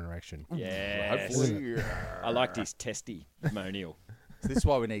to get an erection. Yes. Hopefully. I liked his testimonial. This is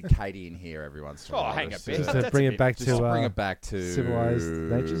why we need Katie in here every once in a while. Oh, hang a Just bit. Just to- to bring it back just to to bring it back to civilized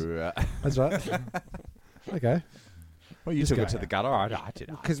natures. That's right. Okay. Well, you Just took go. it to the gutter. I did.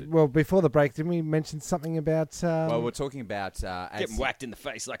 Because before the break, didn't we mention something about? Well, we're talking about Getting whacked in the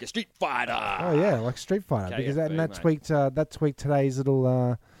face like a street fighter. Oh yeah, like Street Fighter, because KFB, that tweaked today's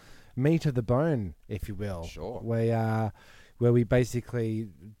little meat of the bone, if you will. Sure. Where we basically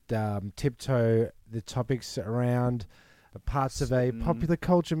tiptoe the topics around parts of a popular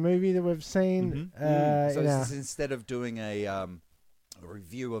culture movie that we've seen. So in our- this is instead of doing a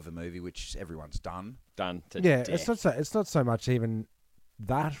review of a movie, which everyone's done. Done to yeah, death. it's not so much even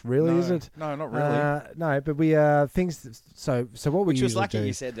that, really, is it? No, not really. No, but we things. So what we Which was usually lucky do.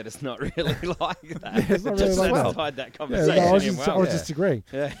 you said that it's not really like that. Yeah, it's not Just really like that. satisfied that Yeah, conversation. no, I was in just, well. I was just agreeing.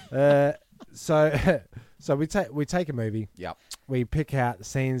 Yeah. So we take a movie. Yep. We pick out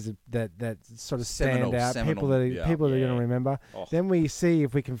scenes that sort of stand out. Seminal, People that yeah. people that are Yeah. going to remember. Oh. Then we see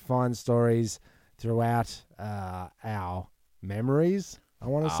if we can find stories throughout our memories. I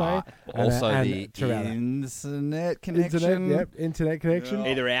want to say. Also, And the throughout that. internet connection. Internet connection.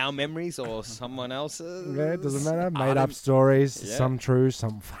 Either our memories or someone else's. Yeah, it doesn't matter. Made Art up stories, Yeah. some true,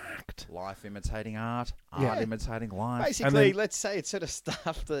 some fact. Life imitating art. Yeah. Art imitating life. Basically, then- let's say it's sort of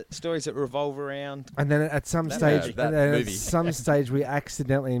stories that revolve around. And then at some That stage, movie. That and then at movie. some stage, we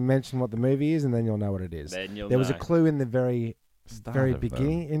accidentally mention what the movie is, and then you'll know what it is. Then you'll There was a know. clue in the very Start very of the-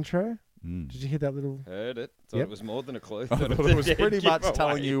 beginning intro. Mm. Did you hear that little? Heard it. Thought Yep. it was more than a clue. I Thought thought it was a pretty dead much giveaway.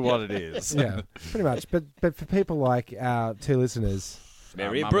 telling you what it is. Yeah, pretty much. But for people like our two listeners,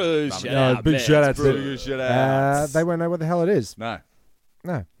 Mary Mum- Bruce. Mum- Shout No, out, big Mads shout out to- Bruce. they won't know what the hell it is. No.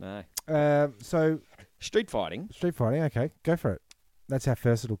 No. No. So Street fighting. street fighting. Okay, go for it. That's our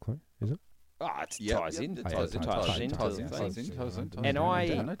first little clue, is it? Oh, it Yep, ties yep, in. it Ties ties in. in, Ties ties in. in, to ties the in, thing. ties in, ties in, ties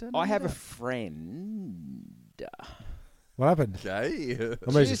And in. I have a friend. What happened? Okay.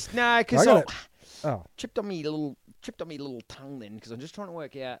 Amazing. Just no, I because got I it. Oh, tripped on me little tongue then, because I'm just trying to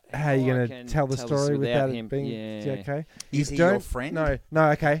work out how are you I going can to tell the this story without him. it being Yeah. okay? Is You he your don't- friend? No.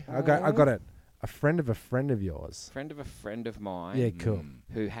 Okay, I got it. A friend of yours. Friend of a friend of mine. Yeah, cool.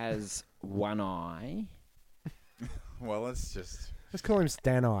 Who has one eye. Well, let's just. Let's call him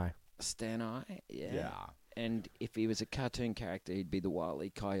Stan Eye. Stan Eye. Yeah. Yeah. And if he was a cartoon character, he'd be the Wile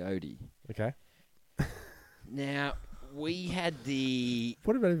E. Coyote. Okay. Now, we had the...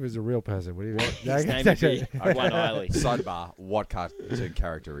 What about if he was a real person? Would he be? His name would be One Eyeley. Sidebar. What cartoon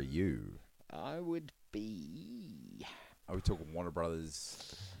character are you? I would be... Are we talking Warner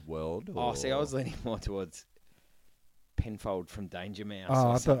Brothers world? Oh, or- see, I was leaning more towards Penfold from Danger Mouse. Oh, or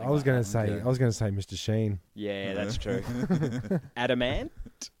I thought something I was like going that. to say Okay. I was going to say Mr. Sheen. Yeah, that's true. Adamant.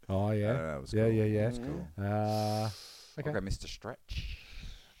 Oh yeah, that was yeah, cool. yeah, yeah. That's cool. Okay, Okay, Mr. Stretch.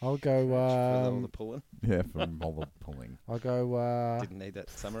 I'll go. For all the pulling. Yeah, from all the pulling. I'll go. Didn't need that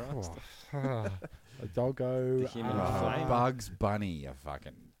summarised. I'll go. The human uh, flame. Bugs Bunny, you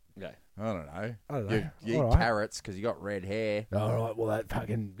fucking. Okay. I don't know. I don't You, know. you eat All right. carrots because you got red hair. All right. Well,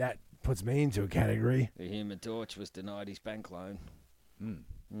 that puts me into a category. The Human Torch was denied his bank loan.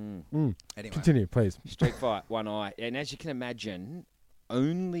 Anyway. Continue, please. Street fight, one eye. And as you can imagine,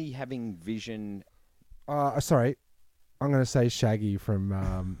 only having vision... Sorry, I'm going to say Shaggy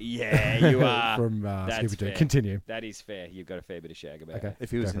from. Yeah, you are. from That's Scooby Doo. fair. Continue. That is fair. You've got a fair bit of shag about Okay. it.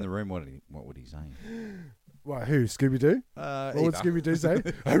 If he was Go in for the room, what would he say? What? Who? Scooby Doo? What would Either. Scooby Doo say?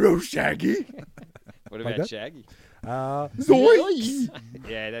 Hello, Shaggy. What Like about that? Shaggy? Zoinks!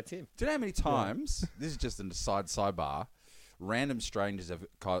 Yeah, that's him. Do you know how many times, this is just a sidebar, random strangers have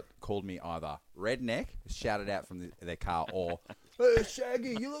called me either redneck, shouted out from their car, or, hey,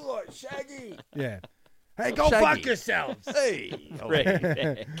 Shaggy, you look like Shaggy. Yeah. Hey, go Shaggy. fuck yourselves. Hey,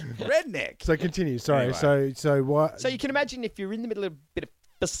 Redneck. redneck. So continue. Sorry. Anyway. So what? So you can imagine if you're in the middle of a bit of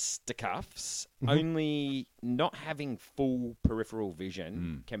fisticuffs, only not having full peripheral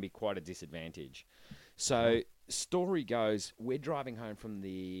vision can be quite a disadvantage. So story goes, we're driving home from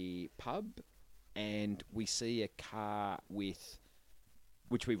the pub and we see a car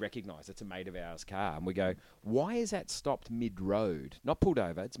which we recognise, it's a mate of ours car, and we go, why is that stopped mid-road? Not pulled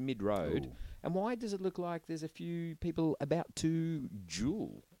over, it's mid-road. Ooh. And why does it look like there's a few people about to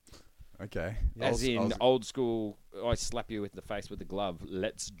duel? Okay. As in old school, I slap you with the face with the glove,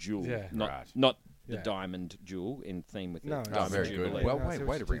 let's duel. Yeah. Right. Not the Yeah. diamond jewel in theme with the No, diamond very jubilee. good. Well, No, I see way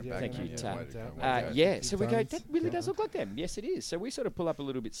what to you bring did, it back. yeah. Thank you, Yeah, Tab. way to go, way to go. Yeah, so we go, Times. that really does look like them. Yes, it is. So we sort of pull up a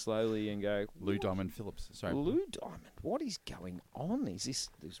little bit slowly and go, Lou Diamond Phillips. Sorry. Lou Diamond, what is going on? Is this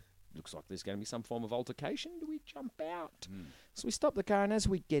looks like there's going to be some form of altercation. Do we jump out? So we stop the car, and as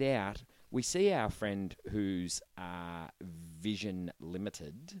we get out, we see our friend who's vision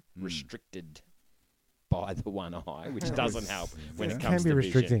limited, restricted by the one eye, which doesn't help when it comes can be to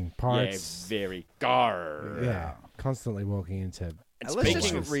restricting. vision. Pirates. Yeah, very. Gar. Yeah, constantly walking into. And Let's speaking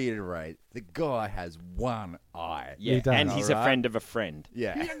just of, reiterate: the guy has one eye. yeah, He does. and he's a Alright. friend of a friend.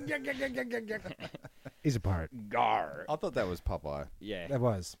 Yeah, He's a pirate. Gar. I thought that was Popeye. Yeah. That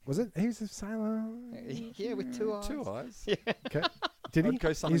was it? He was a sailor. Yeah, with 2 eyes. 2 eyes. Okay. Did he? I'd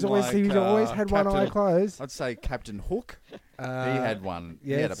go something He's always had one eye Captain- closed. I'd say Captain Hook. He had one.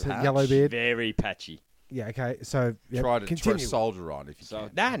 Yeah, he had a it's a patch. yellow beard. Very patchy. Yeah. Okay. So yeah, Try to continue. throw a soldier on if you So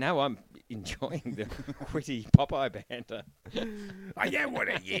can. no, I'm enjoying the witty Popeye banter. I don't want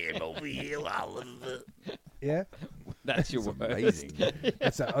to hear over here, Oliver. Yeah. That's your It's word. amazing.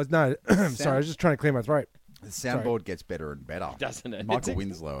 That's no. Sorry, I was just trying to clear my throat. The soundboard gets better and better. Doesn't it? Michael It's-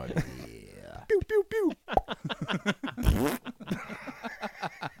 Winslow. Yeah. Pew pew pew.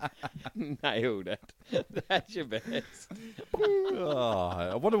 Nailed it. That's your best. Oh,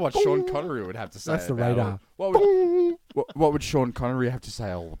 I wonder what Sean Connery would have to say. That's the about radar. it. What would Sean Connery have to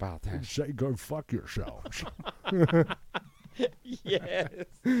say all about that? Say go fuck yourselves. Yes.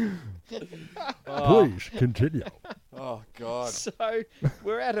 Please continue. Oh God. So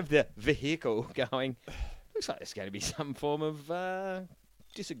we're out of the vehicle going, looks like there's going to be some form of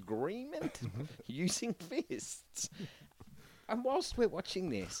disagreement using fists. And whilst we're watching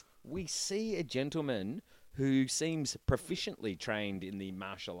this, we see a gentleman who seems proficiently trained in the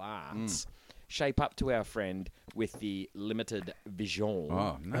martial arts shape up to our friend with the limited vision.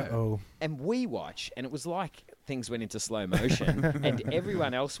 Oh no. Oh. And we watch, and it was like things went into slow motion, and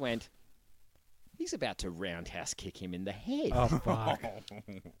everyone else went, he's about to roundhouse kick him in the head. Oh fuck.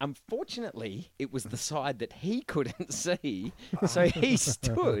 Unfortunately, it was the side that he couldn't see, so he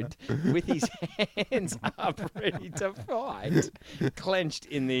stood with his hands up ready to fight, clenched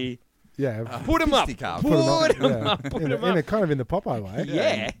in the Yeah. put him up, Fisticuff. put him yeah. up, put in, him in a up. kind of in the Popeye way.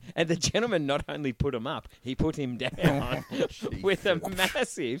 Yeah, and the gentleman not only put him up, he put him down with a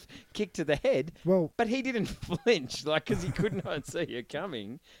massive kick to the head. Well, But he didn't flinch, like, because he could not see it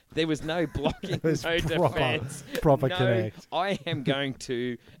coming. There was no blocking, It was no proper- defense. proper no, connect. I am going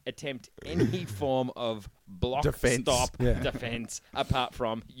to attempt any form of block, Defense. stop, Yeah. defense, apart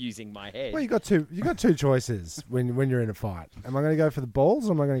from using my head. well, you got two choices when you're in a fight. Am I going to go for the balls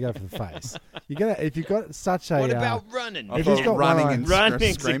or am I going to go for the face? You're gonna if you've got such a. What about running? I If thought he's got running one and eye-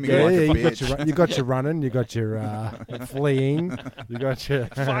 Running's screaming a like a you bitch. got your running, you got your fleeing, you got your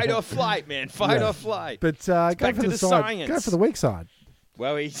Fight or flight, man. Fight Yeah. or flight. But go back for to the the side. science. Go for the weak side.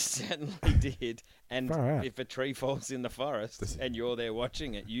 Well, he certainly did. And Far out. if a tree falls in the forest and you're there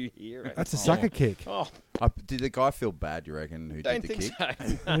watching it, you hear it. That's a sucker kick. Oh, Did the guy feel bad, you reckon, who don't did the think kick? so.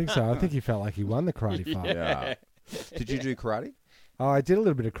 I think so. I think he felt like he won the karate fight. Yeah. Did you do karate? Oh, I did a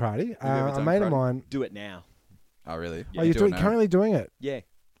little bit of karate. ever A done mate of karate? mine. Do it now. Oh, really? Oh, you're do it now? currently doing it. Yeah.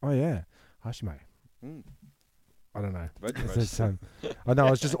 Oh yeah. Hush, mate. Mm. I don't know. Roger, It's, roger. oh no,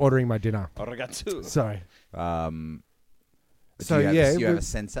 I was just ordering my dinner. Arigato. Sorry. Do you have a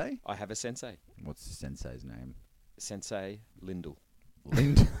sensei? I have a sensei. What's the sensei's name? Sensei Lindell.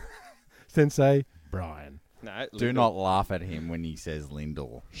 Lind. Sensei Brian. No, Do Lindell. not laugh at him when he says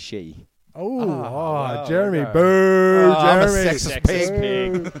Lindell. She. Oh, well, Jeremy. okay. Boo, I'm a Jeremy. sexist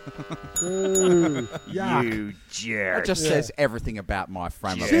pig. Boo. Yuck. You jerk. That just says everything about my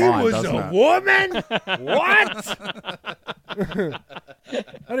frame of She mind, was doesn't a it? woman? What?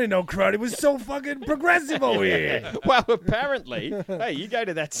 I didn't know karate was so fucking progressive over here. Well, apparently, hey, you go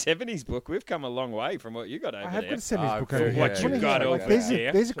to that 70s book, we've come a long way from what you got over I have there. got a series book cool. over here. What you Why don't got like, over these there?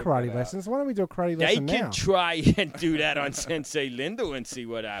 are karate lessons. Why don't we do a karate They lesson can now? try and do that on Sensei Lindell and see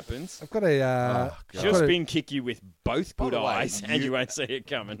what happens. I've got a. God. She'll spin kick you with both By good the way, eyes, and you- you won't see it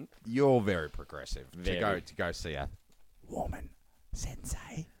coming. You're very progressive Very. to go see a woman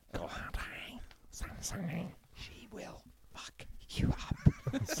sensei. She will fuck you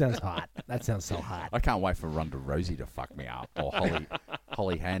up. Sounds hot. That sounds so hot. I can't wait for Ronda Rousey to fuck me up, or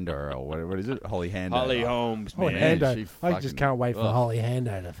Holly Hander, or what is it? Holly Hander. Holly Holmes, Holly man. Hando. she I fucking- just can't wait for Ugh. Holly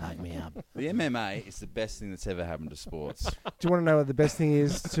Hando to fuck me up. The MMA is the best thing that's ever happened to sports. Do you want to know what the best thing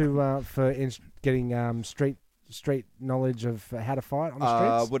is to for getting street knowledge of how to fight on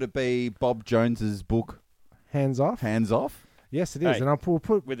the streets? Would it be Bob Jones's book, Hands off. Hands Off? Yes, it is, Hey, and we'll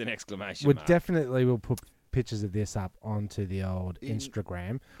put. With an exclamation We mark. definitely will put pictures of this up onto the old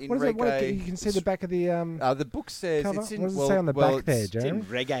Instagram. What is it? reggae- You can see the back of the The book says cover. it's in. What does it well, say on the well, back there, it's- It's in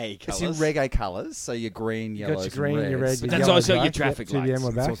Jeremy? reggae It's colours. in reggae colours, so your green, You yellows, got your green, and your red, reds. your But that's yellow, also your black, traffic TBM lights. or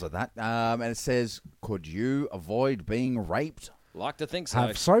It's back. also that. And it says, could you avoid being raped Like to think so.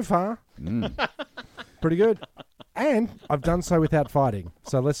 have so far. Pretty good. And I've done so without fighting.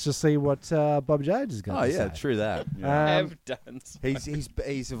 So let's just see what Bob Jones is going Oh to yeah, say. true that. Yeah. Have done so.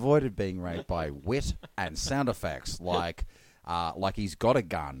 He's avoided being raped by wit and sound effects, like he's got a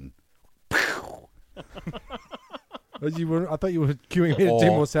gun. I thought you were queuing me to do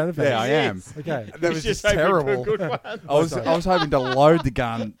more sound effects. Yeah, I am. Okay. That was just hoping for a terrible. good one. I was hoping to load the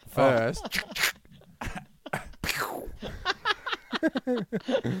gun first. I'm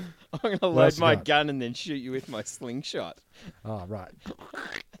going to else load you my got? gun and then shoot you with my slingshot. Oh, right.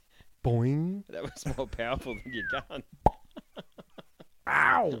 Boing. That was more powerful than your gun.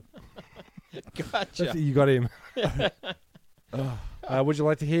 Ow. Gotcha. You got him. Would you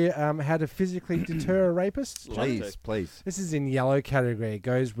like to hear how to physically deter a rapist? Please. This is in yellow category. It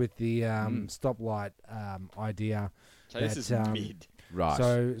goes with the stoplight idea. So this is mid. Right.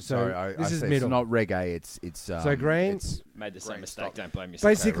 So this is see, middle. It's not reggae. It's So green. Made the same Green, mistake. stop. Don't blame yourself.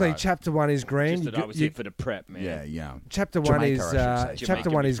 Basically, right. chapter 1 is green. Just that I was here for the prep, man. yeah. Chapter 1 Jamaica, is I should say. chapter Jamaica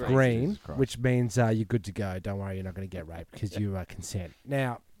 1 be is great. green, Jesus Christ. which means you're good to go. Don't worry, you're not going to get raped because you consent.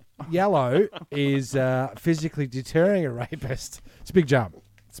 Now, yellow is physically deterring a rapist. It's a big jump.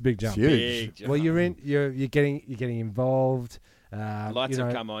 It's a big jump. Huge. Big jump. Well, you're getting involved. Lights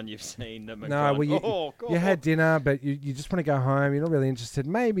have come on. You've seen them. And No, gone, well, God. you had dinner, but you just want to go home. You're not really interested.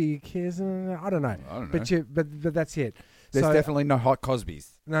 Maybe you kiss. I don't know. But that's it. There's So, definitely no hot Cosbys.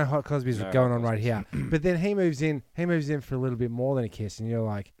 no hot Cosby's No going hot on right here. But then he moves in. He moves in for a little bit more than a kiss, and you're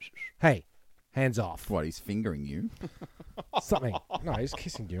like, "Hey, hands off." What? He's fingering you? Something. No, he's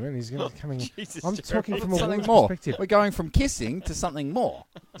kissing you, and he's coming. Jesus, I'm talking from a Something woman's more. perspective. We're going from kissing to something more.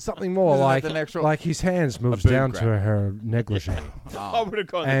 Something more Isn't that like the natural- like his hands moves boob down grab. to her negligee. I would have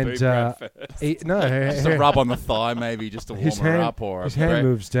gone And, the boob grab first. Just a rub on the thigh, maybe, just to warm his her hand, up, or his a hand breath.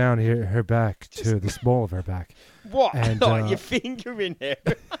 moves down her back to the small of her back. What? And, Your finger in there.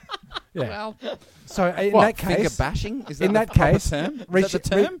 Yeah. So in What, that finger case, bashing? Is that in the that proper case, term? Is reach, that the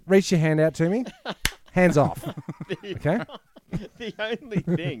term? reach your hand out to me. Hands off. Okay. The only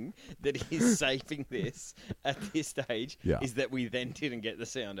thing that is saving this at this stage Yeah. is that we then didn't get the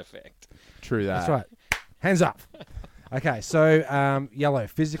sound effect. True that. That's right. Hands up. Okay. So yellow,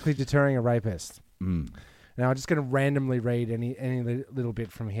 physically deterring a rapist. Now, I'm just going to randomly read any little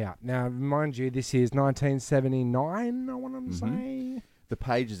bit from here. Now, mind you, this is 1979, I want to say. The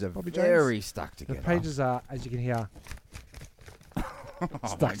pages are Bobby very Jones. stuck The together. pages are, as you can hear,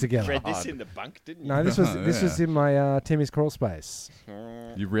 stuck together. Read this in the bunk, didn't you? No, this was in my Timmy's crawl space.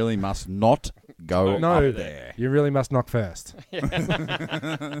 You really must not go No, up there. you really must knock first. Speaking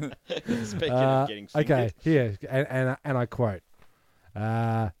of getting fingered. Okay, here, and I quote,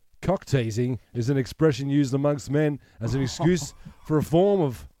 cock teasing is an expression used amongst men as an excuse for a form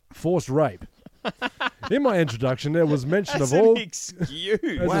of forced rape. In my introduction, there was mention That's of all... an excuse.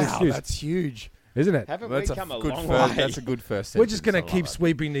 As an Wow, excuse. that's huge. Isn't it? Haven't That's we come a good long first, way? That's a good first We're just sentence. going to I keep love it.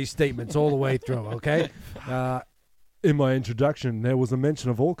 sweeping these statements all the way through, okay? In my introduction, there was a mention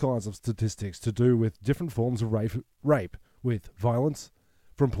of all kinds of statistics to do with different forms of rape with violence.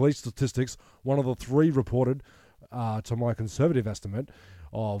 From police statistics, one of the 3 reported, to my conservative estimate,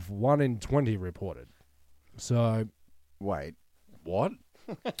 of 1 in 20 reported. So, Wait, what?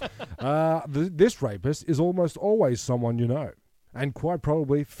 this rapist is almost always someone you know, and quite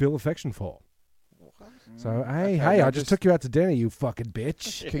probably feel affection for. So, hey, Okay, I now just took you out to dinner, you fucking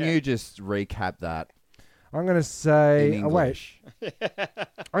bitch. Can you just recap that I'm going to in say... Oh, wait. English?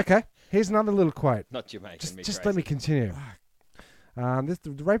 Okay, here's another little quote. Not Jamaican. Just let me continue.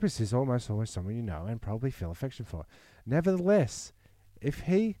 The rapist is almost always someone you know and probably feel affection for. Nevertheless, if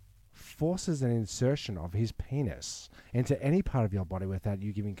he forces an insertion of his penis into any part of your body without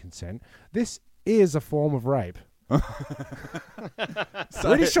you giving consent, this is a form of rape.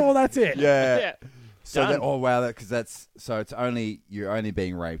 Pretty sure that's it. Yeah. Yeah. So Done. that, oh wow, because that's so it's only you're only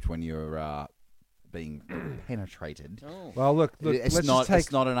being raped when you're being penetrated. Oh. Well, look, It's let's not. just take...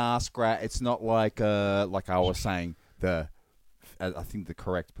 It's not an ass grab. It's not like I was saying. I think the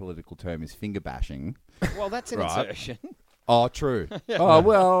correct political term is finger bashing. Well, that's an Right. insertion. Oh, true. Oh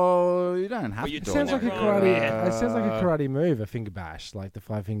well, you don't have Well, you to. It do sounds like a it. karate. It sounds like a karate move, a finger bash, like the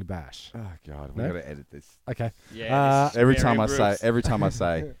 5-finger bash. Oh god, we No? got to edit this. Okay. Yeah. this is Every very time I Bruce.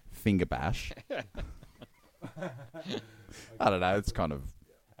 say finger bash. I don't know. It's kind of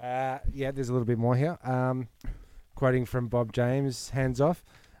Yeah, there's a little bit more here. Quoting from Bob James, hands off.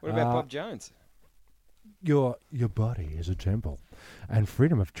 What about Bob Jones? Your body is a temple, and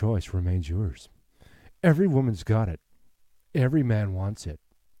freedom of choice remains yours. Every woman's got it. Every man wants it.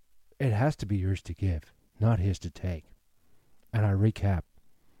 It has to be yours to give, not his to take. And I recap.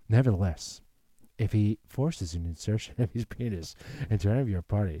 Nevertheless, if he forces an insertion of his penis into any of your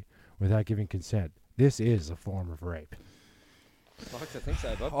party without giving consent, this is a form of rape. I like to think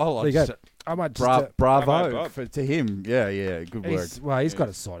so, Bob. Oh, There you go. I might just... bravo Bob. to him. Yeah, good work. He's got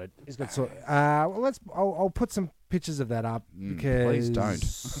it sorted. He's got it sorted. Well, I'll put some pictures of that up because... Please don't.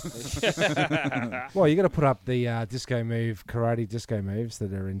 Well, you got to put up the karate disco moves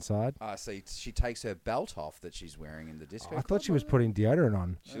that are inside. See, she takes her belt off that she's wearing in the disco. I thought she was putting deodorant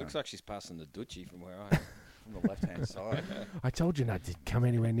on. She looks like she's passing the Dutchie from where I am. From the left-hand side. I told you not to come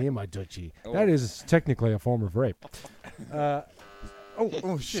anywhere near my Dutchie. Oh. That is technically a form of rape.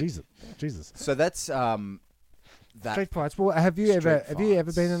 Oh shit. Jesus. So that's that. Street fights. Well, have you ever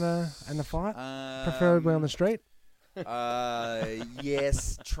Street been in a fight? Preferably on the street.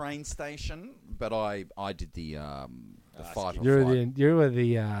 Yes, train station. But I did the fight. You were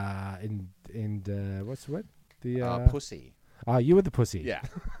the what's the word? The pussy. You were the pussy. Yeah.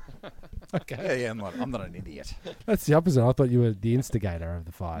 Okay. Yeah. I'm not an idiot. That's the opposite. I thought you were the instigator of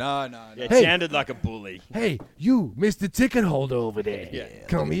the fight. No. Yeah, it Hey. sounded like a bully. Hey, you, Mr. Ticket Holder over there. Yeah,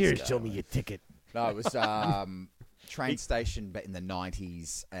 Come look at here, this show guy. me your ticket. No, it was train station back in the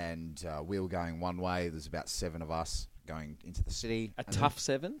 90s, and we were going one way. There's about 7 of us going into the city. A tough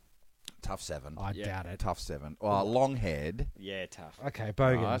 7? Tough 7. I doubt it. Tough 7. Well, long head. Yeah, tough. Okay,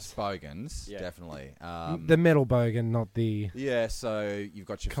 bogans. Right, bogans, Yeah. definitely. The metal bogan, not the... Yeah, so you've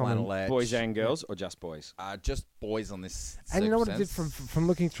got your Common flannelette. Boys and girls, or just boys? Just boys on this. And you know what I did circumstance. from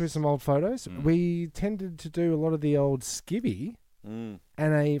looking through some old photos? Mm. We tended to do a lot of the old skivvy and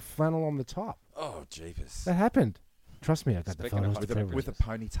a flannel on the top. Oh, jeepers. That happened. Trust me, I got Speaking the of photos. With to a, prove with a it.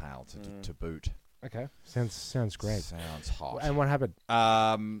 ponytail to boot. Okay, sounds great. Sounds hot. And what happened?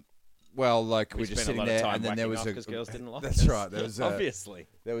 Well, like we We were just spent a sitting lot of there, time and then there whacking was off a 'cause girls didn't like That's us. right. There was Obviously.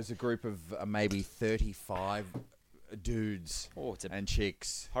 there was a group of maybe 35 dudes Oh, it's and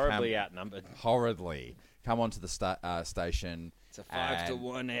chicks horribly outnumbered. horridly come onto the station. It's a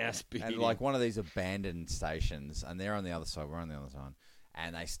 5-to-1 house beating. And like one of these abandoned stations, and they're on the other side, we're on the other side,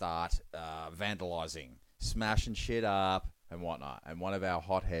 and they start vandalizing, smashing shit up and whatnot. And one of our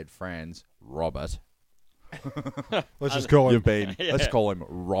hothead friends, Robert, Let's just call him. let's call him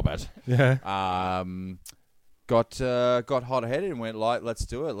Robert. Yeah. Got hot-headed and went like, let's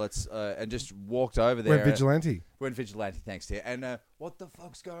do it, and just walked over there. Went vigilante. Went vigilante, thanks to you. And what the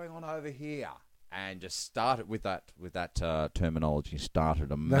fuck's going on over here? And just started with that terminology.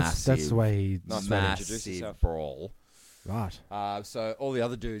 Started a That's the way he... Nice way to introduce massive yourself. brawl. Right. So all the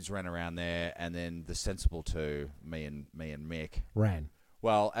other dudes ran around there, and then the sensible two, me and Mick. Ran.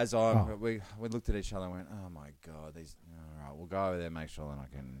 Well, as we looked at each other and went, oh my god, these. All right, we'll go over there, make sure that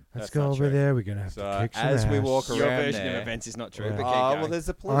I can. Let's That's go not over true. there. We're going to have to So kick some as we ass. walk Your around version there, of events is not true. Yeah. But keep well, going. there's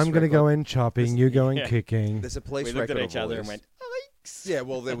a police. I'm going to go record. in chopping. You go in Yeah. kicking. There's a police We looked at record each of all other and this. went, Yeah,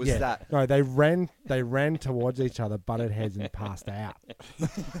 well, there was Yeah. that. No, they ran towards each other, butted heads, and passed out.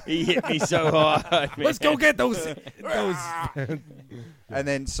 he hit me so hard. Let's go get those. And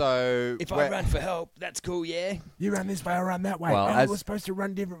then so If I run for help, that's cool, yeah? You run this way, I run that way. Well, as- we're supposed to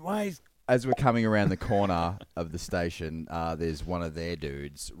run different ways. as we're coming around the corner of the station, there's one of their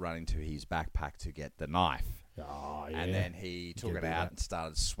dudes running to his backpack to get the knife. Oh, yeah. And then he took can it do out that. and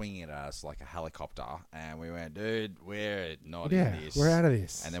started swinging at us like a helicopter. And we went, dude, we're not Yeah, in this. we're out of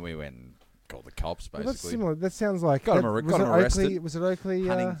this. And then we went and called the cops, Well, that's basically. similar. That sounds like... Got him that- arre- was got it him Oakley? arrested. Was it Oakley?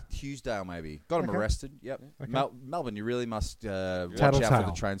 Hunting Tuesdale, maybe. Got him Okay. arrested. Yep. Okay. Melbourne, you really must watch out Tattletale. for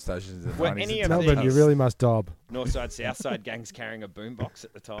the train stations. In the Were 90s any and of Melbourne, you these- really must dob. Northside, Southside gangs carrying a boombox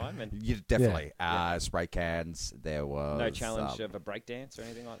at the time, and You definitely spray cans. There was no challenge of a breakdance or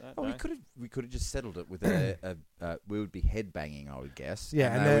anything like that. Oh, no? we could have just settled it with a we would be headbanging, I would guess.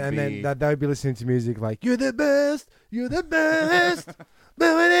 Yeah, and they would then be- they would be listening to music like, you're the best, you're the best.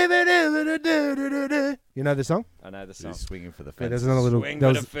 You know the song? I know the He's song. swinging for the Yeah, fence. there's another little. Swing That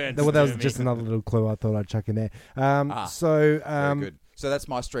for was, the fence, that was Timmy. just another little clue I thought I'd chuck in there. Very So good. So that's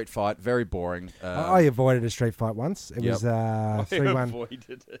my street fight. Very boring. I avoided a street fight once. It Yep. was I 3-1.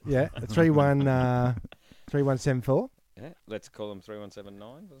 avoided it. Yeah, 3-1. 3-1-7-4. Yeah, let's call them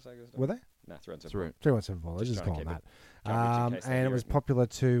 3179 for the sake of Were they? No, 3174. through. 3-1-7-4. Let's Just just trying call to them keep that. coverage in case they And it hear was it. popular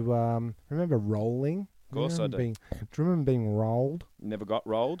to remember rolling. Of course I do. Do you remember being rolled? Never got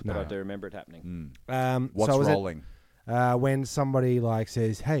rolled, but No. I do remember it happening. What's so was it, rolling? when somebody like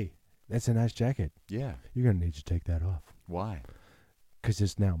says, "Hey, that's a nice jacket. Yeah. You're gonna need to take that off Why? because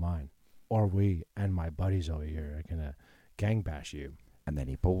it's now mine." Or we and my buddies over here are gonna gang bash you. And then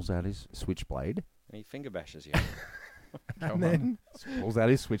he pulls out his switchblade. And he finger bashes you. And then Pulls out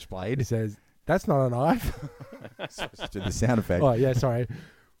his he switchblade. says, "That's not a knife." To the sound effect. Oh yeah, sorry.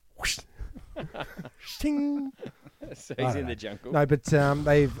 Whoosh. Shing. So I he's don't in know. the jungle. No, but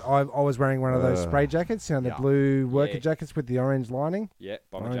I was wearing one of those spray jackets, the Yeah. blue worker Yeah. jackets with the orange lining. Yeah,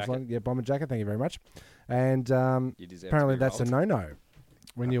 bomber Orange jacket. lining, yeah, bomber jacket. Thank you very much. And You deserve apparently to be that's a rolled. no-no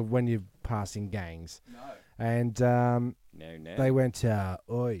when you're passing gangs. No. And No. they went,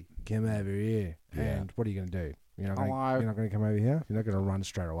 "Oi, come over here." Yeah. And what are you going to do? You're not Hello. going to come over here. You're not going to run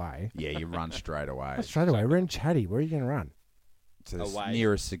straight away. Yeah, you run straight away. Not straight away. We're in Chatty. Where are you going to run? To the Away.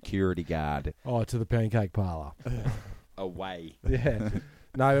 nearest security guard. Oh, to the pancake parlor. Away. Yeah.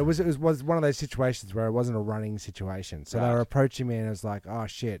 No, it was one of those situations where it wasn't a running situation. So they Right. were approaching me and I was like, oh,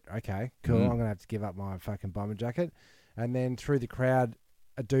 shit, okay, cool. Mm. I'm going to have to give up my fucking bomber jacket. And then through the crowd,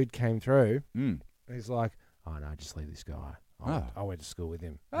 a dude came through. Mm. He's like, oh, no, just leave this guy. Oh. I went to school with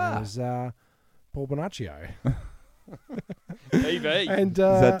him. Ah. And it was Paul Bonaccio. TV. And Is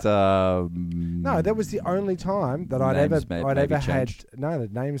that no, that was the only time that I'd names ever maybe had. changed? No, the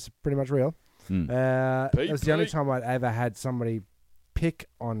name's pretty much real. Mm. That was the only Pete. time I'd ever had somebody pick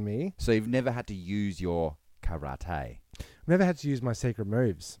on me. So you've never had to use your karate. Never had to use my secret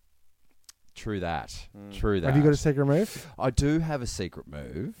moves. True that. Mm. True that. Have you got a secret move? I do have a secret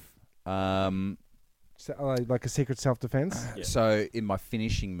move. Like a secret self-defense? Yeah. So in my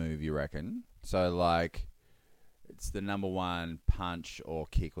finishing move, you reckon? So like, it's the number one punch or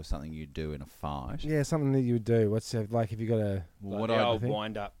kick or something you do in a fight. Yeah, something that you would do. What's like if you got a? Well, Like what the I old think-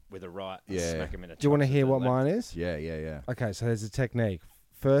 wind up with a right. And Yeah. Smack him in the Do you want to chops hear with what the left. mine is? yeah. Okay, so there's a technique.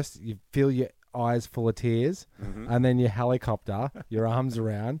 First, you fill your eyes full of tears, Mhm. and then you helicopter your arms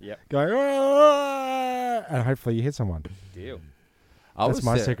around, Yep. going, "Ah!" and hopefully you hit someone. Deal. That's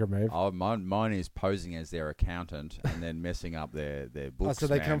my secret move. Oh, mine is posing as their accountant and then messing up their books. So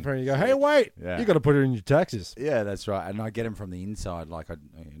they come man. through and you go, "Hey, wait! Yeah. You got to put it in your taxes." Yeah, that's right. And I get them from the inside. Like I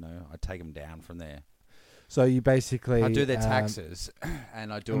take them down from there. So you basically I do their taxes,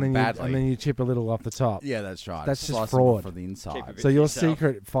 and I do and them then badly. and then you chip a little off the top. Yeah, that's right. That's just Slice them fraud. from the Keep inside. it So your yourself.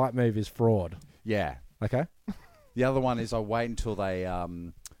 secret fight move is fraud. Yeah. Okay. The other one is I wait until they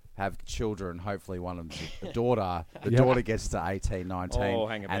have children. Hopefully, one of them's a daughter. The Yeah. daughter gets to 18, 19, Oh,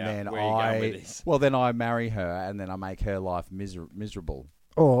 hang about. and then Where are you going with this? well, then I marry her, and then I make her life miserable.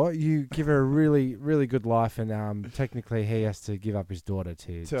 Or you give her a really, really good life, and technically he has to give up his daughter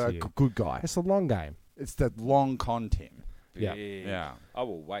to a you. good guy. It's a long game. It's the long con, Tim. Yeah. Big. Yeah. I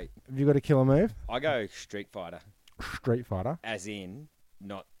will wait. Have you got a killer move? I go Street Fighter, Street Fighter. as in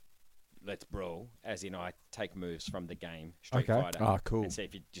not let's brawl, as in I take moves from the game Street Okay. Fighter. Oh, cool. And see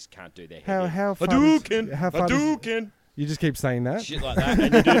if you just can't do their How head. how far? Hadouken! How far? does- Hadouken! You just keep saying that. Shit like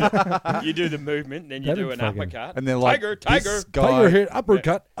that. And you do the movement, then you That'd do an fucking- uppercut. And they're like, tiger, this tiger. guy, Tiger hit,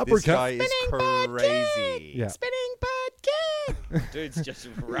 uppercut, This uppercut. guy is crazy. Yeah. Spinning bird kick. Dude's just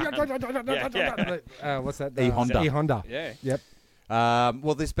run. What's that? E-Honda. E-Honda. Yeah. Yep.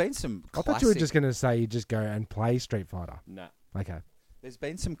 Well, there's been some I classic. thought you were just going to say you just go and play Street Fighter. Nah. Okay. There's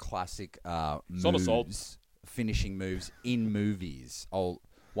been some classic Somersault. moves, finishing moves in movies.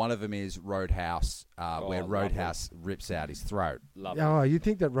 One of them is Roadhouse, where lovely. Roadhouse rips out his throat. Love it. Oh, you'd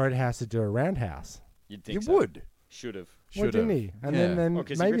think that Roadhouse would do a roundhouse. You'd think You so. would. Should have. Why didn't he? And Yeah. then Well,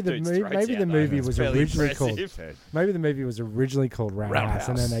 'cause he maybe ripped the dudes' movie throats maybe out, the though. movie That's was fairly originally called impressive. maybe the movie was originally called Roundhouse,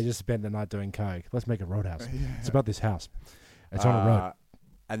 and then Roundhouse. they just spent the night doing coke. Let's make it Roadhouse. It's about this house. It's on a road.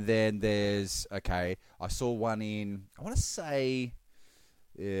 And then there's I saw one in I want to say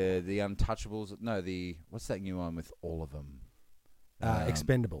the Untouchables. No, what's that new one with all of them?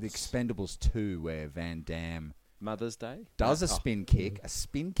 Expendables. The Expendables 2, where Van Damme Mother's Day? does a Oh. spin kick,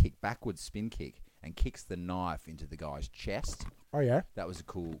 backwards spin kick, and kicks the knife into the guy's chest. Oh yeah, That was a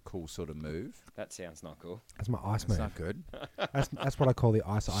cool sort of move. That sounds not cool. that's my ice It's move. not good. That's what I call the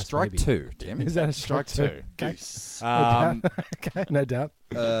ice Strike baby. 2, Tim. Is that a strike two? Okay. Okay, no doubt.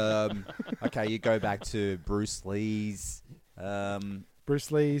 Okay, you go back to Bruce Lee's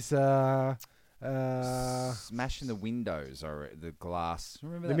Bruce Lee's smashing the windows or the glass.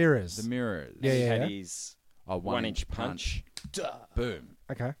 Remember The that? mirrors. The mirrors. Yeah, He yeah, had yeah. his Oh, one-inch punch. Boom.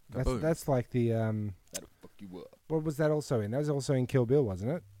 Okay, Kaboom. that's like the That'll fuck you up. what was that also in? That was also in Kill Bill,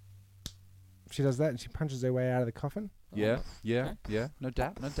 wasn't it? She does that and she punches her way out of the coffin. Yeah, yeah, yeah. No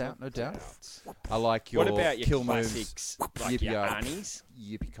doubt. I like your What about your kill classics, moves. like your Yippee-ki- Arnie's?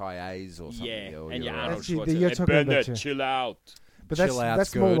 Yippee-ki-yays or something. Yeah, or and your your, Arnold That's you- Schwarzenegger. you're Hey, talking about Bernard, your- chill out. But Chill out's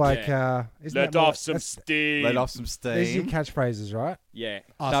that's more good. like Let isn't that more off like- some that's- steam. let off some steam. These are your catchphrases, right? Yeah.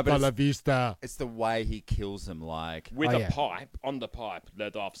 No, but it's, vista. it's the way he kills them, like, With Oh, a yeah. pipe, on the pipe,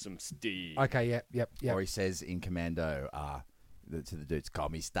 let off some steam. Okay, yep. or he says in Commando, to the dudes, call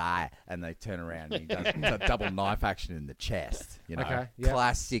me Sty, and they turn around and he does a double knife action in the chest. You know, Okay, yeah.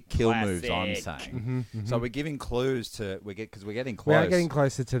 classic kill moves. I'm Classic. saying. So we're giving clues to because we're getting We close. are getting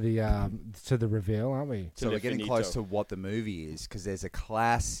closer to the reveal, aren't we? so we're getting Definito. close to what the movie is because there's a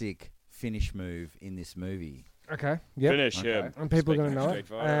classic finish move in this movie. Okay. Yep. Finish Okay. him. And people are going to know Street it.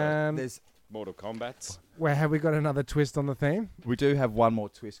 Fighter. There's Mortal Kombat. Where have we got another twist on the theme? we do have one more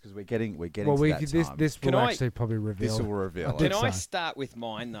twist because we're getting Well, to we that could, time. this Can will I- actually probably reveal. This will reveal I it. think Can I so. start with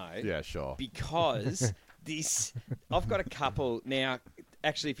mine though? Yeah, sure. Because this, I've got a couple now.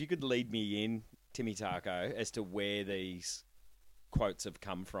 Actually, if you could lead me in, Timmy Taco, as to where these quotes have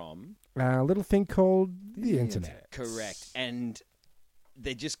come from. A little thing called the internet. Correct, and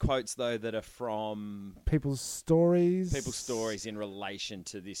they're just quotes though that are from People's stories. people's stories in relation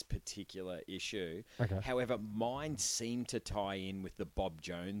to this particular issue. Okay. However, mine seem to tie in with the Bob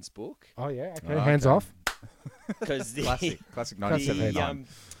Jones book Oh yeah. Okay. Oh, Hands okay. off. because the Classic 1979.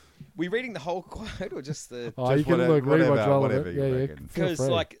 we reading the whole quote or just the Oh, you can whatever- look read whatever- all of whatever it. you Yeah, yeah. reckon. Feel because free.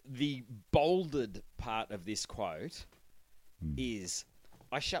 like the bolded part of this quote is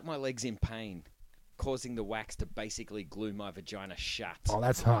I shut my legs in pain, causing the wax to basically glue my vagina shut. Oh,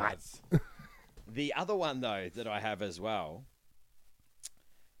 that's hot. The other one, though, that I have as well.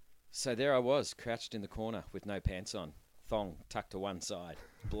 So there I was, crouched in the corner with no pants on, thong tucked to one side,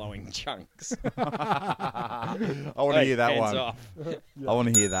 blowing chunks. I want to hear that hands one. off. I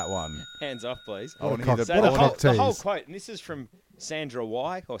want to hear that one. Hands off, please. I want to cock- hear So What the a whole, cock the whole tease. quote, and this is from Sandra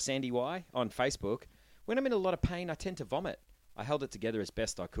Y, or Sandy Y, on Facebook. When I'm in a lot of pain, I tend to vomit. I held it together as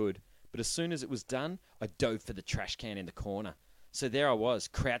best I could, but as soon as it was done, I dove for the trash can in the corner. So there I was,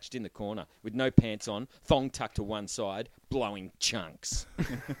 crouched in the corner, with no pants on, thong tucked to one side, blowing chunks.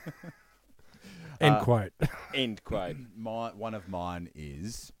 End quote. End quote. One of mine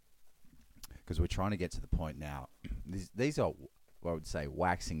is because we're trying to get to the point now. These are, I would say,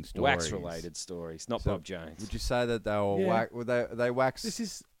 waxing stories. Wax-related stories, not So Bob Jones. Would you say that they were Yeah. they wax This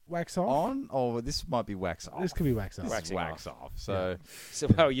is wax off. on, or this might be wax off? This could be wax off. This is Waxing wax off. So So,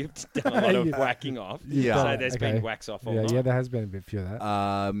 well, you've done a lot of Yeah. whacking off. Yeah. So there's Okay. been wax off all Yeah, night. yeah, there has been a bit few of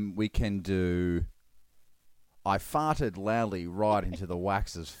that. we can do. I farted loudly right into the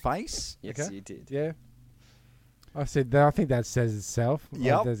wax's face. Yes, Okay. you did. Yeah. I said that. I think that says itself.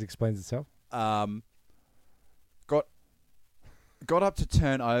 Yep. That explains itself. Got up to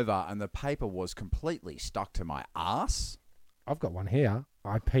turn over, and the paper was completely stuck to my ass. I've got one here.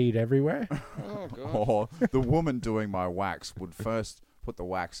 I peed everywhere. Oh, God. Or the woman doing my wax would first put the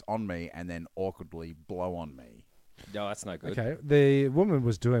wax on me and then awkwardly blow on me. No, that's no good. Okay. The woman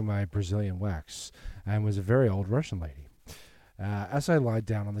was doing my Brazilian wax and was a very old Russian lady. As I lied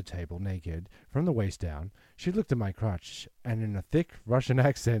down on the table naked from the waist down, she looked at my crotch and in a thick Russian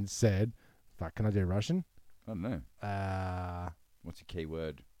accent said, "Fuck, can I do Russian?" I don't know. I What's your key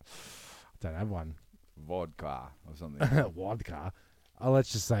word? don't have one. Vodka or something. Vodka.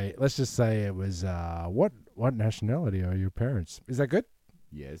 Let's just say it was what nationality are your parents? Is that good?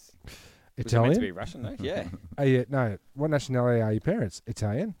 Yes. Was it Italian? meant to be Russian, though? Yeah. No. What nationality are your parents?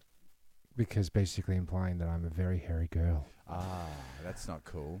 Italian? Because basically implying that I'm a very hairy girl. Ah, that's not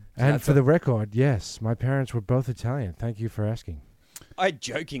cool. And for the record, yes, my parents were both Italian. Thank you for asking. I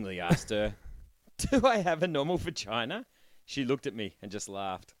jokingly asked her, "Do I have a normal vagina?" She looked at me and just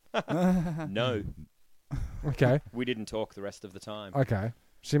laughed. No. Okay. We didn't talk the rest of the time. Okay.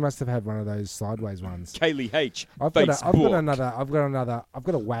 She must have had one of those sideways ones. Kaylee H. I've got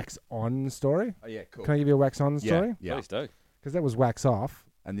a wax on story. Oh, yeah, cool. Can I give you a wax on Yeah, story? yeah. Please do. Because that was wax off,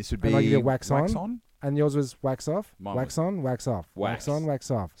 And this would And be I give you a wax on? on? and yours was wax off. Mine Wax on, wax off. Wax. Wax on,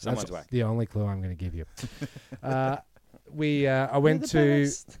 wax off. Someone's That's wax. the only clue I'm going to give you. I went to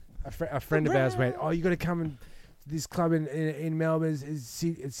a friend of ours went, "Oh, you got to come and this club in Melbourne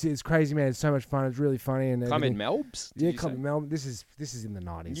it's crazy, man. It's so much fun. It's really funny." And Club in everything." Melbs? Yeah, club in Melbourne. This is in the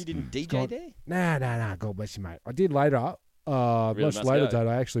 90s. You didn't It's DJ gone- there? Nah. God bless you, mate. I did later. Really Much must later go. date,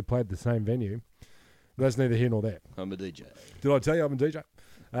 I actually played the same venue. That's neither here nor there. I'm a DJ. Did I tell you I'm a DJ?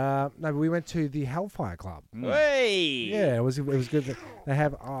 No, but we went to the Hellfire Club. Hey! Yeah, it was good. They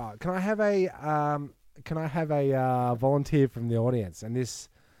have. Can I have a volunteer from the audience? And this,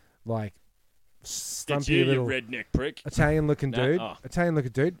 like, It's stumpy you, you little redneck prick. Italian-looking No, dude. oh.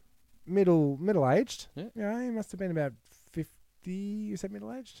 Italian-looking dude, middle-aged. Yeah. Yeah, he must have been about 50. Is that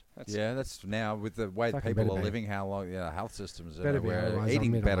middle-aged? That's Yeah, that's now with the way Fucking people better are be. living, how long, health systems are, Better be, we're otherwise I'm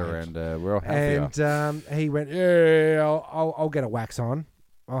eating better middle-aged. and we're all healthier. And he went, "Yeah, I'll get a wax on.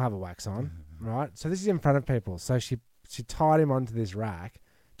 I'll have a wax on." Right. So this is in front of people. So she tied him onto this rack,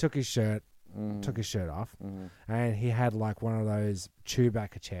 took his shirt off, and he had like one of those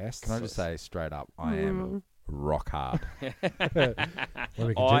Chewbacca chests. Can I just say straight up, I am rock hard. Let me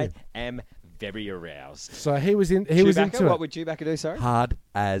I continue. am very aroused. So he was in. He was Chewbacca, into what it. would Chewbacca do, sorry? Hard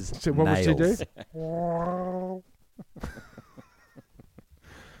as So what would she do? nails.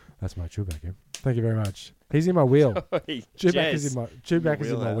 That's my Chewbacca. Thank you very much. He's in my wheel. Hey, Chewbacca's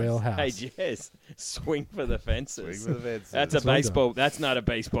Jez. in my wheelhouse. Hey, Jez, swing for the fences. Swing for the fences. That's a That's what I'm baseball. That's not a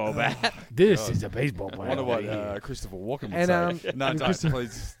baseball bat. This is a baseball I player. wonder what Christopher Walken would And, say. No, and don't. Christopher-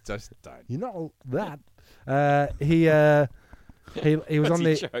 Please, just don't. You know that. He was What's on he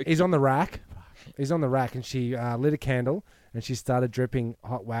the. joking? He's on the rack. He's on the rack, and she lit a candle, and she started dripping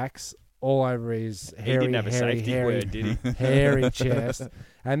hot wax all over his He hairy, didn't have a hairy, safety hairy, word, did he? hairy chest.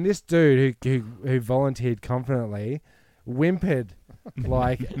 And this dude who volunteered confidently whimpered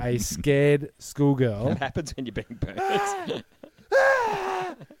like a scared schoolgirl. What happens when you're being burnt?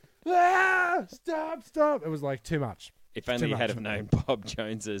 Stop! It was like too much. If only you much. had have known Bob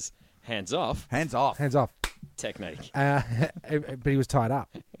Jones's hands off Hands off. Hands off. technique. But he was tied up.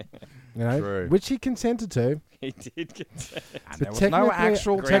 You know, True. which he consented to. He did consent. And But there was no technically-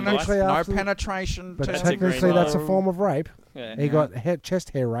 actual Green light. technically no after- penetration. But That's a green technically, that's a light. form of rape. Yeah. He got chest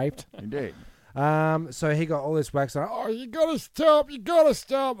hair raped. Indeed. So he got all this wax on. Oh, you gotta stop! You gotta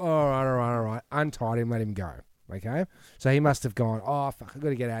stop! All right. Untied him, let him go. Okay. So he must have gone. Oh fuck! I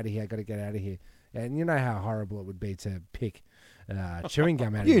gotta get out of here. I gotta get out of here. And you know how horrible it would be to pick chewing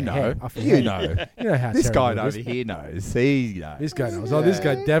gum out of your hair, off your You head. know. You know how This guy terrible it over is. here knows. He knows. This guy knows. Oh, this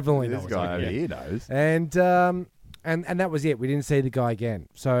guy definitely knows. This guy over here knows. And that was it. We didn't see the guy again.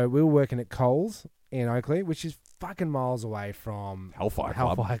 So we were working at Coles in Oakley, which is fucking miles away from Hellfire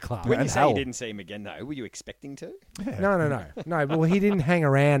Club. Hellfire Club. When you And say hell. you didn't see him again, though, were you expecting to? No. Well, he didn't hang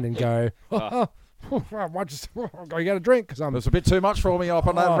around and go, I just gotta get a drink because I'm. It was a bit too much for me up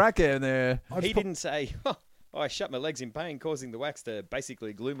on Oh. that rack in there. He didn't say, I shut my legs in pain, causing the wax to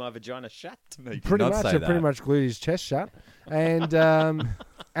basically glue my vagina shut. He did Pretty not much, say it that. pretty much glued his chest shut, and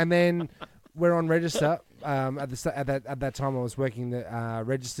then we're on register. At that time, I was working the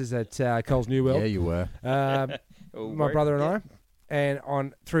registers at Coles New World. Yeah, you were. My brother and I,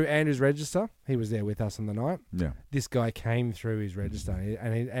 and through Andrew's register, he was there with us on the night. Yeah. This guy came through his register,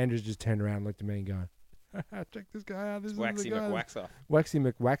 and Andrews just turned around and looked at me and going, "Check this guy out. This is Waxy the guy." McWax off. Waxy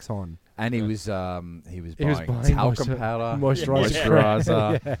McWax on. And he was He was buying buying talcum powder,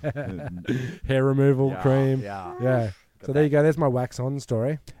 moisturizer, hair removal cream. Yeah. So there you go. There's my wax on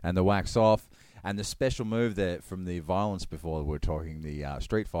story. and the wax off. And the special move that from the violence before we were talking, the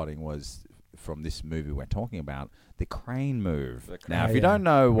street fighting was from this movie we're talking about, the crane move. Now, if you don't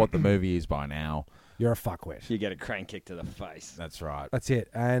know what the movie is by now, You're a fuckwit. You get a crane kick to the face. that's right. That's it.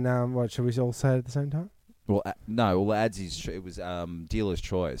 And what should we all say it at the same time? Well, no, well, ads is it was dealer's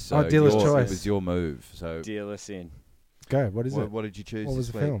choice. So Dealer's choice. It was your move. So Deal us in. Go. What is it? what did you choose? What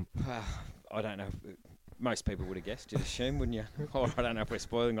was this the week? film? I don't know. Most people would have guessed, you'd assume, wouldn't you? Oh, I don't know if we're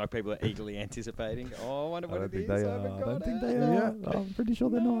spoiling, like people are eagerly anticipating. Oh, I wonder what it is. I haven't got it. are. I'm pretty sure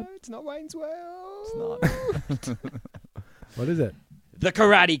they're No, it's not Wayne's World. It's not. What is it? The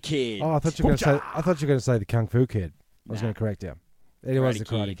Karate Kid. Oh, I thought you were going to say the Kung Fu Kid. I was Nah. going to correct you. It was the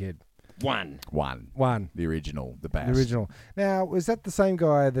Karate Karate Kid. One. One. The original, the best. The original. Now, was that the same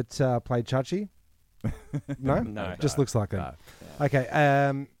guy that played Chachi? No? No. Just looks like No. that.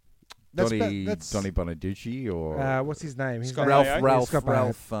 Okay. Donny that's Bonaducci or what's his name? His Scott name- Maggio? Ralph Scott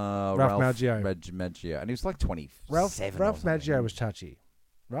Ralph Maggio. Maggio, and he was like 27. Ralph Maggio was Chachi,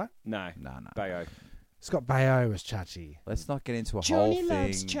 right? No. No. Bayo. Scott Baio was Chachi. Let's not get into a whole thing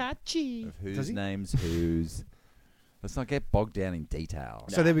Chachi. of Does whose he? names whose. Let's not get bogged down in detail.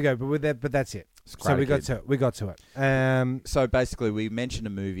 So there we go. But with that, but that's it. So we got to it. So basically, we mentioned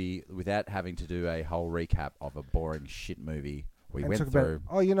a movie without having to do a whole recap of a boring shit movie we and went talk through.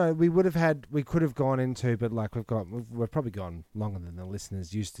 about, we could have gone into, but like we've probably gone longer than the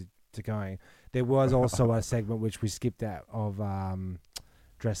listeners used to going. There was also a segment which we skipped out of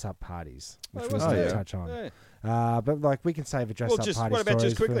dress up parties, which was going to touch on. Yeah. But like we can save a dress up party. What about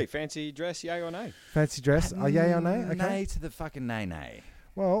just stories for quickly? Fancy dress, yay or nay? fancy dress? Oh, yay or nay? Okay. Nay to the fucking nay.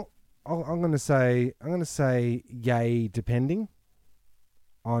 Well, I'm going to say yay, depending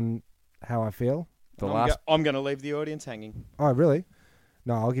on how I feel. I'm going to leave the audience hanging. Oh, really?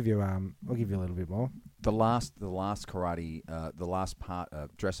 No, I'll give you a little bit more. The last karate, the last part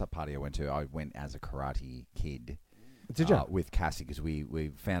dress up party I went as a karate kid. Did you? With Cassie, because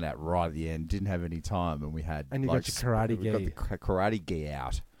we found out right at the end, didn't have any time, and we had And you got your karate we got gi. the karate gi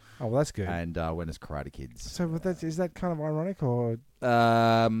out, Oh, well, that's good. and went as karate kids. So is that kind of ironic, or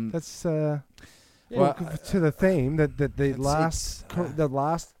Um, that's? Well, to the theme that the It's- last it's, the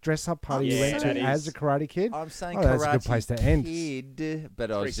last dress up party you Yeah, went to that as is- a Karate Kid. I'm saying Oh, Karate that's a good place to end. Kid,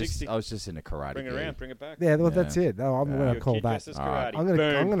 but I was 360. just in a Karate Bring it Kid. around, bring it back. Yeah, well, Yeah. that's it. Oh, I'm going Your to call kid that. dresses Alright. karate. I'm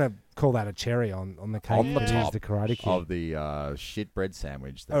Boom. gonna call that a cherry on the cake. On the that is top the Karate Kid. of the shit bread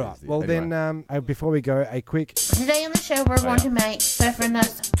sandwich. That All is right. the- Well, anyway. then, before we go, a quick Today on the show, we're going to make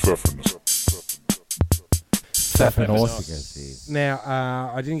pfeffernuss. Now,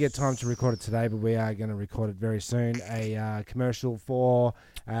 I didn't get time to record it today, but we are going to record it very soon. A commercial for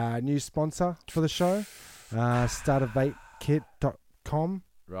a new sponsor for the show, startervapekit.com.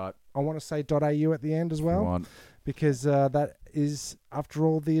 right. I want to say .au at the end as well, Go on. because that is, after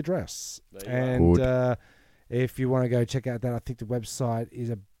all, the address. There you And Good. if you want to go check out that, I think the website is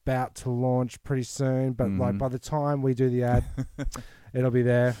about to launch pretty soon. But like by the time we do the ad, it'll be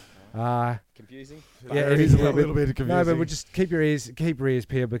there. Confusing? Yeah, it is a little bit No, confusing. but we just keep your ears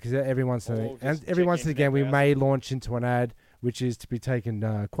peeled, because every once and Or and just every check once and internet again we browser. may launch into an ad which is to be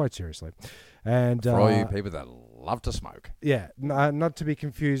taken quite seriously. And For all you people that love to smoke. yeah, not to be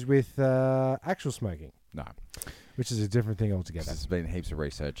confused with actual smoking, No. which is a different thing altogether. There's been heaps of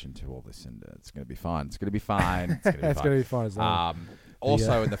research into all this, and it's going to be fine. It's going to be fine. It's going to be It's fine. going to be fine as well.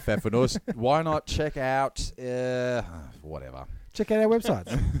 Also, in the Pfeffernuss, why not check out whatever? Check out our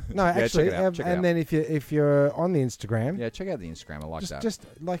websites. No, check actually, it out, check it and out. then if you're on the Instagram, Yeah, check out the Instagram. I like that. just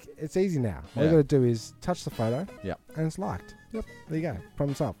like it's easy now. All you Yeah. got to do is touch the photo, Yep. and it's liked. Yep, there you go.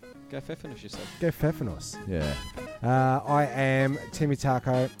 Problem solved. Go finish yourself. Go Pfeffernuss. Yeah. I am Timmy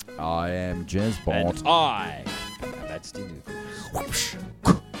Taco. I am Jezbot. And I am Bad Sting.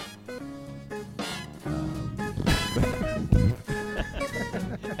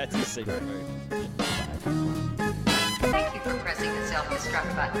 That's a secret move. Thank you for pressing the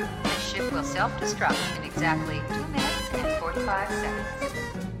self-destruct button. The ship will self-destruct in exactly 2 minutes and 45 seconds.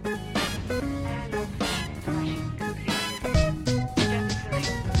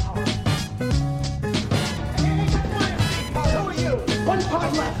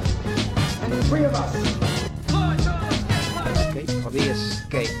 The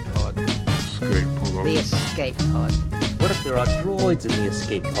escape pod. The escape pod. What if there are droids in the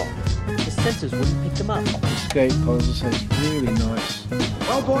escape pod? The sensors wouldn't pick them up. Escape pod, as I say, it's really nice.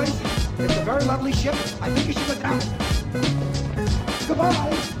 Well, boys, it's a very lovely ship. I think you should go down.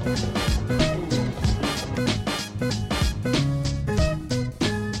 Goodbye.